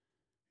 awesome.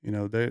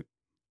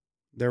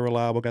 they're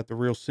reliable, got the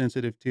real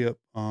sensitive tip.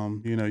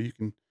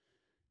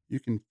 You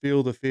can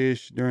feel the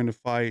fish during the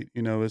fight.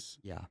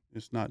 Yeah,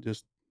 It's not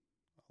just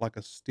like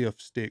a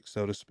stiff stick,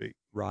 so to speak.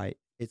 right.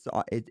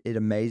 It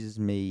amazes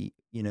me,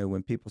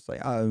 when people say,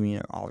 "Oh,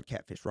 all the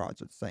catfish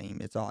rods are the same."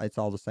 It's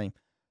all the same.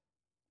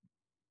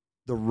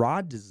 The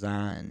rod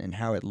design and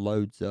how it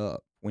loads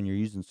up when you're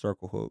using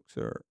circle hooks,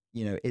 or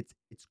it's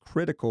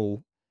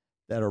critical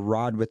that a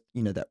rod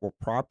that will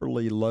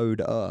properly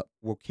load up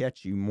will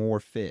catch you more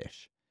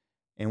fish,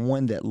 and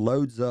one that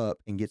loads up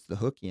and gets the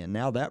hook in.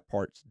 Now that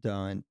part's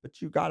done,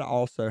 but you got to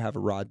also have a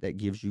rod that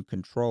gives you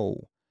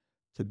control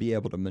to be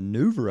able to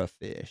maneuver a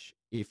fish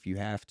if you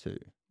have to.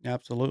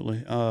 Absolutely.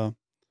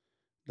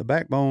 The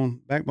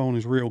backbone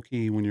is real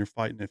key when you're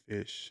fighting a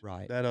fish.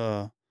 Right.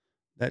 That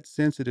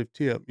sensitive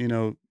tip,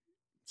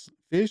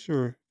 fish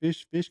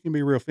can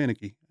be real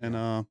finicky, and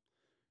Yeah.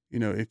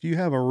 if you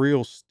have a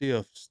real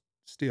stiff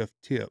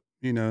tip,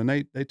 and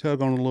they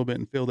tug on it a little bit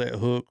and feel that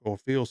hook or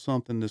feel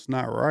something that's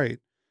not right,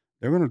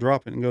 they're going to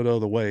drop it and go the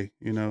other way.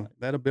 That's right.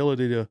 That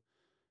ability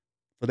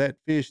for that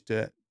fish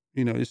to,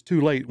 it's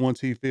too late once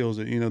he feels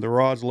it. The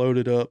rod's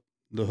loaded up,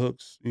 the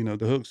hooks in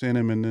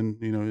him, and then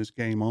it's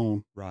game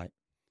on. Right.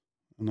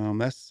 And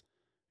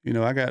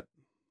I got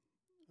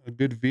a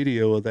good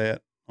video of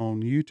that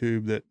on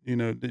YouTube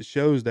that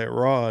shows that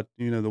rod,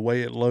 the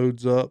way it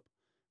loads up.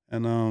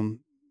 And,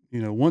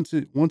 once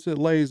it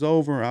lays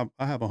over,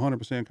 I have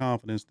 100%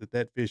 confidence that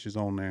that fish is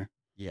on there,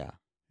 Yeah.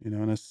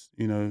 and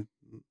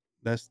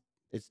that's,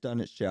 It's done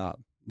its job.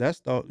 that's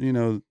the, you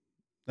know,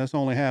 that's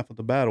only half of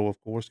the battle,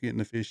 of course, getting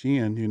the fish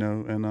in,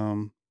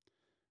 and,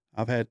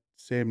 I've had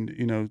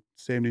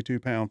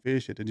 72-pound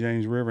fish at the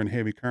James River in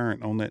heavy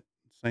current on that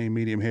same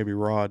medium heavy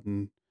rod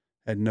and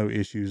had no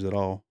issues at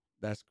all.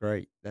 That's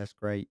great. That's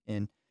great.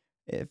 And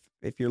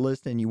if you're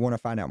listening, you want to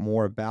find out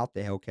more about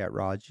the Hellcat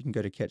rods, you can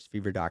go to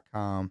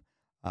catchfever.com.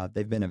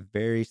 They've been a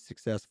very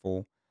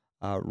successful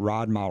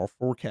rod model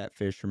for cat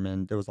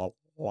fishermen. There was a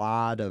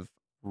lot of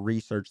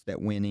research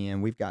that went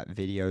in. We've got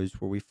videos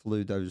where we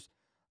flew those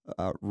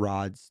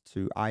rods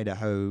to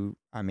Idaho.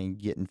 I mean,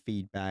 getting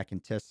feedback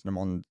and testing them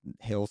on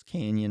Hell's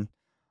Canyon.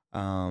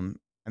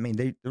 I mean,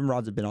 them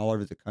rods have been all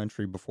over the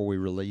country before we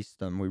released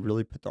them. We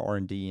really put the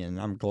R&D in.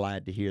 I'm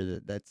glad to hear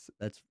that that's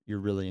you're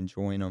really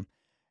enjoying them.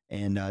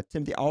 And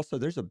Timothy, also,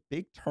 there's a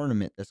big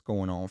tournament that's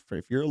going on. For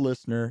if you're a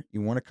listener,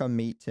 you want to come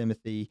meet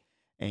Timothy,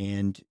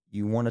 and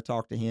you want to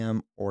talk to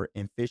him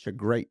and fish a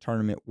great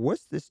tournament.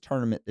 What's this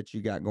tournament that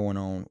you got going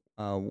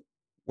on?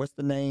 What's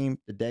the name,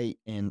 the date,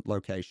 and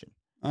location?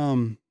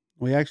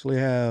 We actually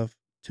have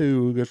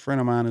two. A good friend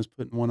of mine is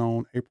putting one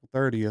on April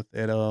 30th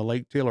at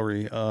Lake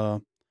Tillery,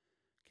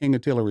 King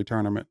of Tillery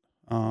tournament.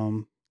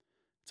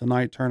 It's a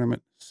night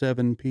tournament,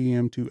 7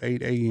 p.m. to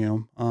 8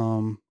 a.m.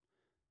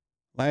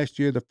 Last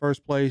year, the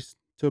first place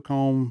took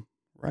home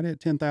right at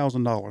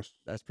 $10,000.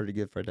 That's pretty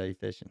good for a day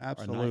fishing or night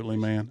Absolutely,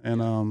 fishing. man.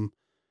 And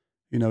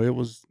Yeah, it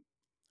was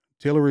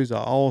Tillery's an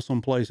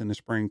awesome place in the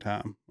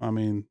springtime. I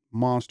mean,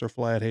 monster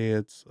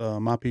flatheads.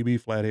 My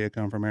PB flathead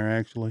come from there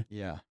actually.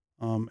 yeah.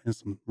 And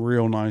some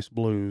real nice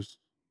blues.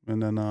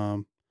 And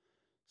then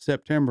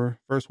September,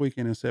 first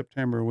weekend in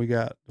September, we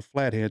got the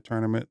flathead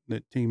tournament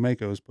that Team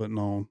Mako is putting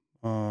on.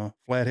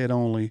 Flathead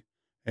only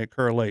at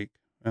Kerr Lake,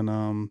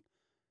 and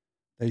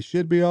they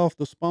should be off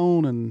the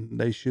spawn and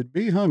they should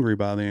be hungry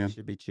by They then.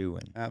 should be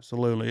chewing.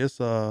 Absolutely, it's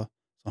 100%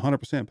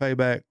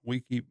 payback. We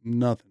keep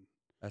nothing.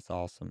 That's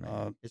awesome, man.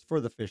 Uh, It's for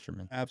the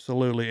fishermen.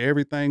 Absolutely,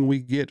 everything we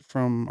get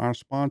from our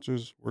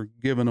sponsors, we're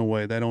giving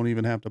away. They don't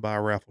even have to buy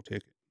a raffle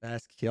ticket.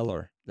 That's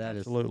killer.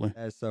 Absolutely,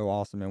 That is so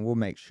awesome, and we'll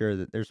make sure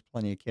that there's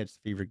plenty of Catch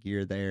Fever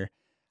gear there.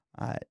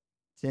 Uh,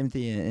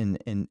 Timothy and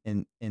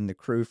the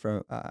crew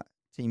from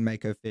Team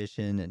Mako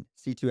Fishing and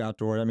C2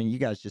 Outdoor. I mean, you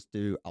guys just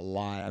do a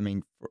lot. I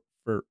mean,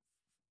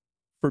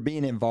 for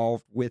being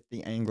involved with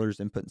the anglers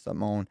and putting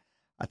something on,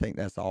 I think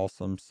that's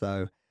awesome.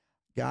 So,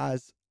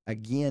 guys,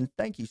 again,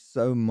 thank you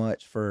so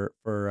much for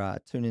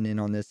tuning in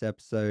on this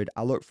episode.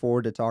 I look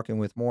forward to talking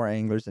with more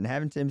anglers and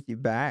having Timothy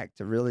back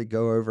to really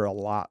go over a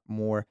lot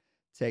more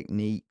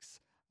techniques.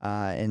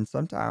 And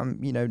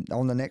sometime,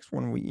 on the next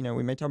one,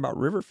 we may talk about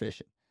river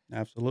fishing.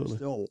 There's absolutely.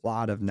 still a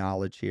lot of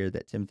knowledge here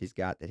that Timothy's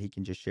got that he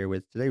can just share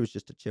with. Today was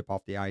just a chip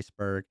off the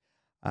iceberg.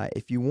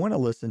 If you want to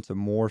listen to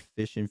more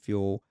Fish and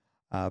Fuel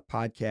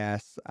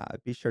podcasts,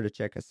 be sure to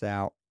check us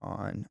out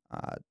on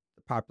the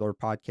popular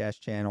podcast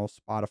channel,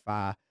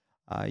 Spotify.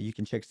 You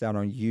can check us out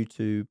on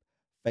YouTube,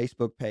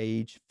 Facebook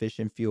page, Fish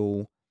and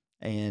Fuel,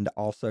 and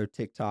also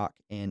TikTok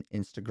and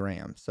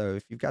Instagram. So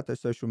if you've got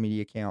those social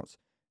media accounts,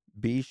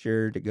 be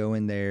sure to go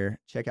in there,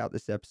 check out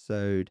this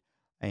episode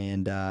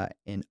and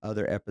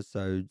other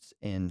episodes,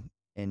 and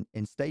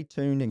stay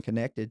tuned and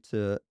connected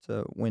to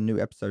when new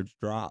episodes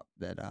drop.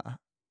 That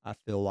I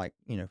feel like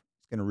it's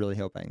going to really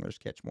help anglers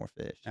catch more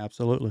fish.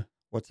 Absolutely.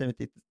 Well,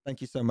 Timothy, thank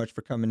you so much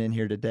for coming in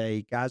here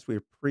today. Guys, we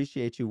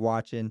appreciate you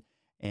watching.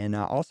 And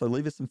also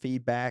leave us some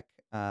feedback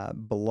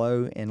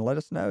below and let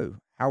us know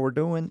how we're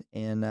doing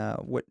and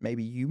what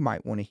maybe you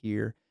might want to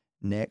hear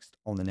next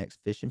on the next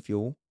Fish and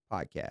Fuel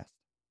podcast.